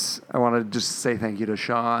 thanks. I want to just say thank you to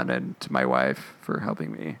Sean and to my wife for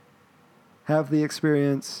helping me have the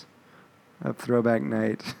experience of Throwback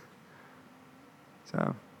Night.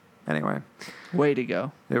 So, anyway, Way to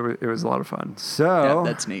go. it was a lot of fun. Yeah, So,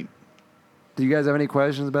 that's neat. do you guys have any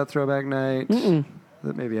questions about Throwback Night Mm-mm.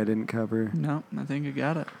 that maybe I didn't cover? No, I think you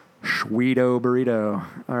got it. Sweeto burrito.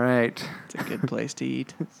 All right. It's a good place to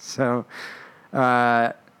eat. So,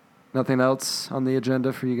 nothing else on the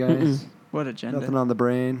agenda for you guys? What agenda? Nothing on the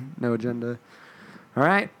brain, no agenda. All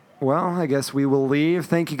right. Well, I guess we will leave.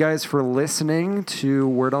 Thank you guys for listening to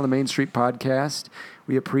Word on the Main Street podcast.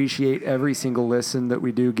 We appreciate every single listen that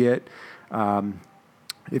we do get.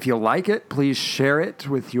 If you like it, please share it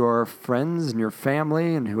with your friends and your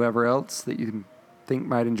family and whoever else that you think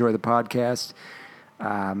might enjoy the podcast.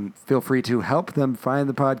 Feel free to help them find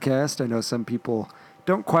the podcast. I know some people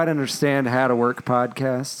don't quite understand how to work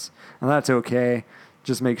podcasts, and that's okay.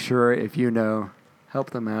 Just make sure if you know,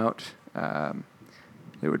 help them out.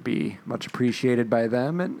 It would be much appreciated by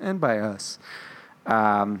them and by us.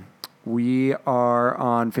 We are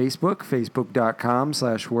on Facebook,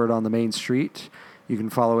 facebook.com/Word on the Main Street. You can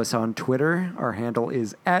follow us on Twitter. Our handle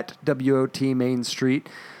is @WOT Main Street.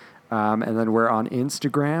 And then we're on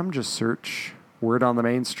Instagram. Just search Word on the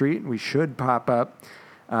Main Street. We should pop up.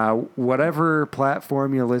 Whatever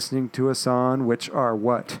platform you're listening to us on, which are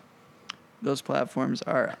what? Those platforms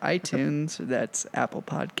are iTunes, that's Apple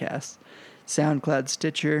Podcasts, SoundCloud,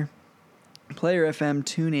 Stitcher, Player FM,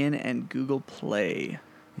 TuneIn, and Google Play.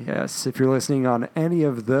 Yes, if you're listening on any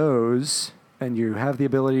of those and you have the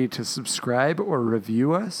ability to subscribe or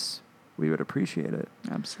review us, we would appreciate it.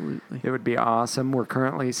 Absolutely. It would be awesome. We're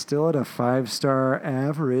currently still at a 5-star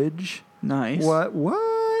average. Nice.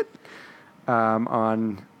 What?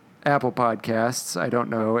 On Apple Podcasts. I don't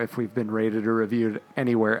know if we've been rated or reviewed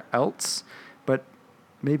anywhere else, but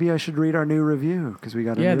maybe I should read our new review because we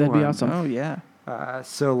got a new one. Yeah, that'd be awesome. Oh, yeah.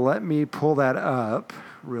 So let me pull that up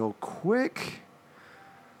real quick.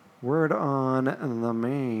 Word on the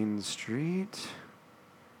Main Street.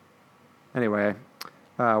 Anyway,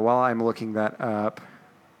 while I'm looking that up,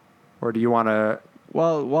 or do you want to...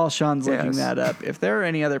 While Sean's looking Yes. that up, if there are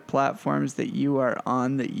any other platforms that you are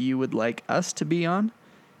on that you would like us to be on,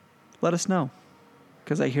 let us know.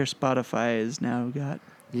 Because I hear Spotify has now got...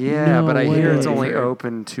 Yeah, No but I hear it's way. only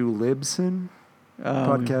open to Libsyn.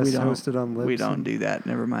 podcasts hosted on Libsyn. We don't do that.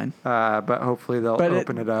 Never mind. But hopefully they'll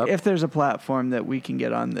open it up. If there's a platform that we can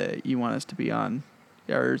get on that you want us to be on,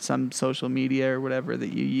 or some social media or whatever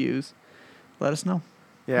that you use, let us know.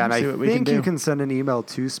 Yeah, and I See what we think can you do. can send an email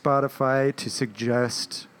to Spotify to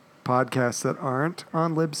suggest podcasts that aren't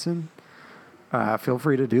on Libsyn. Feel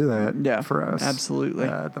free to do that for us. Absolutely.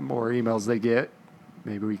 The more emails they get,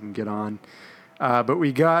 maybe we can get on. But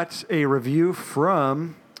we got a review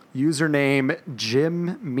from username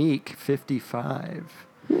Jim Meek 55.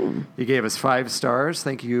 He gave us 5 stars.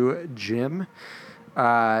 Thank you, Jim.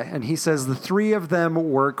 And he says the 3 of them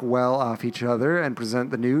work well off each other and present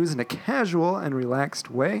the news in a casual and relaxed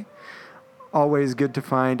way. Always good to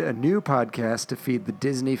find a new podcast to feed the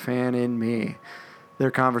Disney fan in me. Their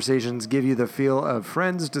conversations give you the feel of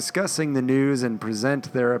friends discussing the news and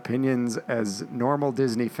present their opinions as normal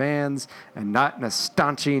Disney fans and not in a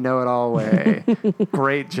staunchy know-it-all way.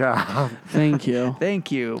 Great job. Thank you.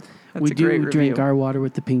 Thank you. That's We a great do review. drink our water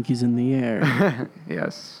with the pinkies in the air.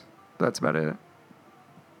 Yes, that's about it.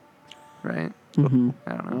 Right? Mhm.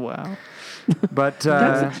 I don't know. Wow. But,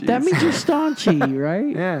 That means you're staunchy,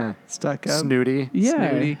 right? yeah. Stuck up. Snooty. Yeah.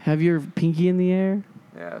 Snooty. Have your pinky in the air?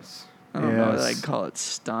 Yes. I don't know that Yes. I'd call it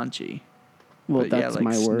staunchy. Well, but that's yeah, like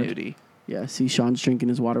my word. snooty. Yeah, see, Sean's drinking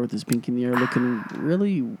his water with his pinky in the air, looking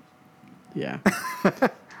really, yeah.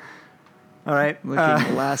 All right.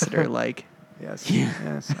 Looking Lassiter-like. Yes.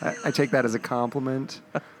 Yes. I take that as a compliment.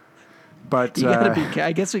 But You gotta be.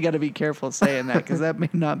 I guess we got to be careful saying that because that may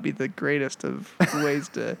not be the greatest of ways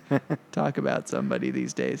to talk about somebody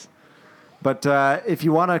these days. But if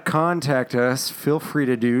you want to contact us, feel free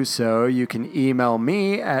to do so. You can email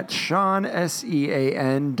me at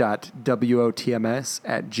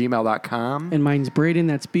sean.sean.wotms@gmail.com. And mine's Braden,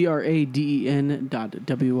 that's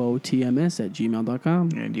braden.wotms@gmail.com.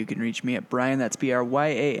 And you can reach me at Brian. That's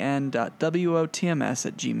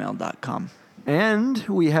bryan.wotms@gmail.com. And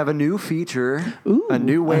we have a new feature, Ooh, a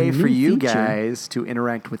new way a for new you feature. guys to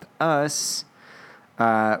interact with us.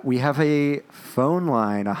 We have a phone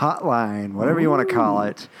line, a hotline, whatever you want to call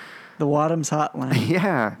it. The Wadhams Hotline.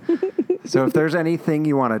 Yeah. So if there's anything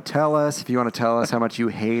you want to tell us, if you want to tell us how much you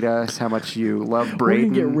hate us, how much you love We're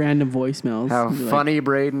Braden, going to get random voicemails. how Be like, funny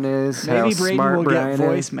Braden is, how Maybe Braden smart will Brian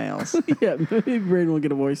get is. voicemails. yeah, maybe Braden will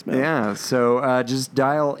get a voicemail. Yeah, so just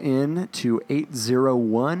dial in to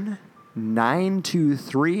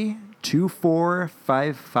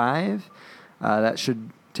 801-923-2455. That should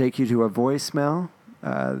take you to a voicemail.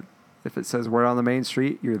 If it says we're on the main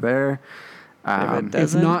street, you're there. it If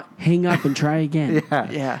doesn't, not, hang up and try again.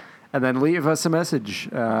 yeah. And then leave us a message,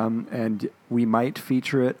 and we might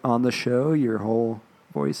feature it on the show, your whole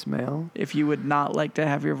voicemail. If you would not like to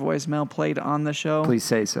have your voicemail played on the show, Please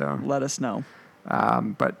say so. let us know.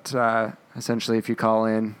 But essentially, if you call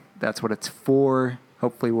in, that's what it's for.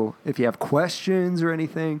 Hopefully, if you have questions or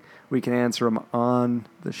anything, we can answer them on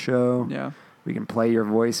the show. Yeah. We can play your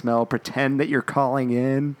voicemail, pretend that you're calling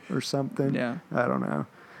in or something. Yeah. I don't know.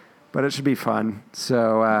 But it should be fun.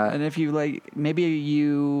 So, And if you maybe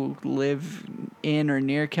you live in or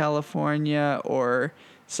near California or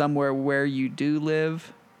somewhere where you do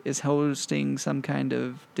live is hosting some kind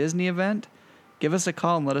of Disney event, give us a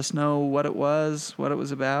call and let us know what it was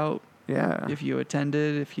about, yeah. if you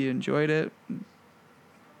attended, if you enjoyed it.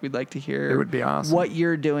 We'd like to hear It would be awesome. what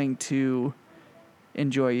you're doing to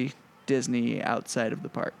enjoy Disney outside of the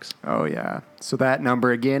parks. Oh, yeah. So that number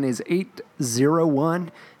again is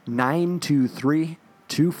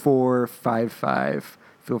 801-923-2455.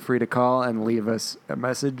 Feel free to call and leave us a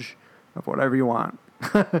message of whatever you want.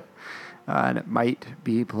 And it might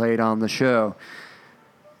be played on the show.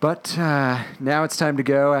 But now it's time to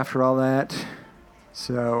go after all that.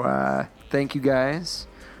 So thank you guys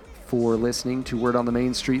for listening to Word on the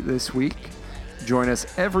Main Street this week. Join us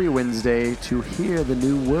every Wednesday to hear the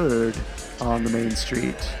new word on the Main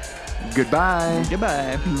Street. Goodbye.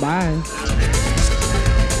 Goodbye. Bye.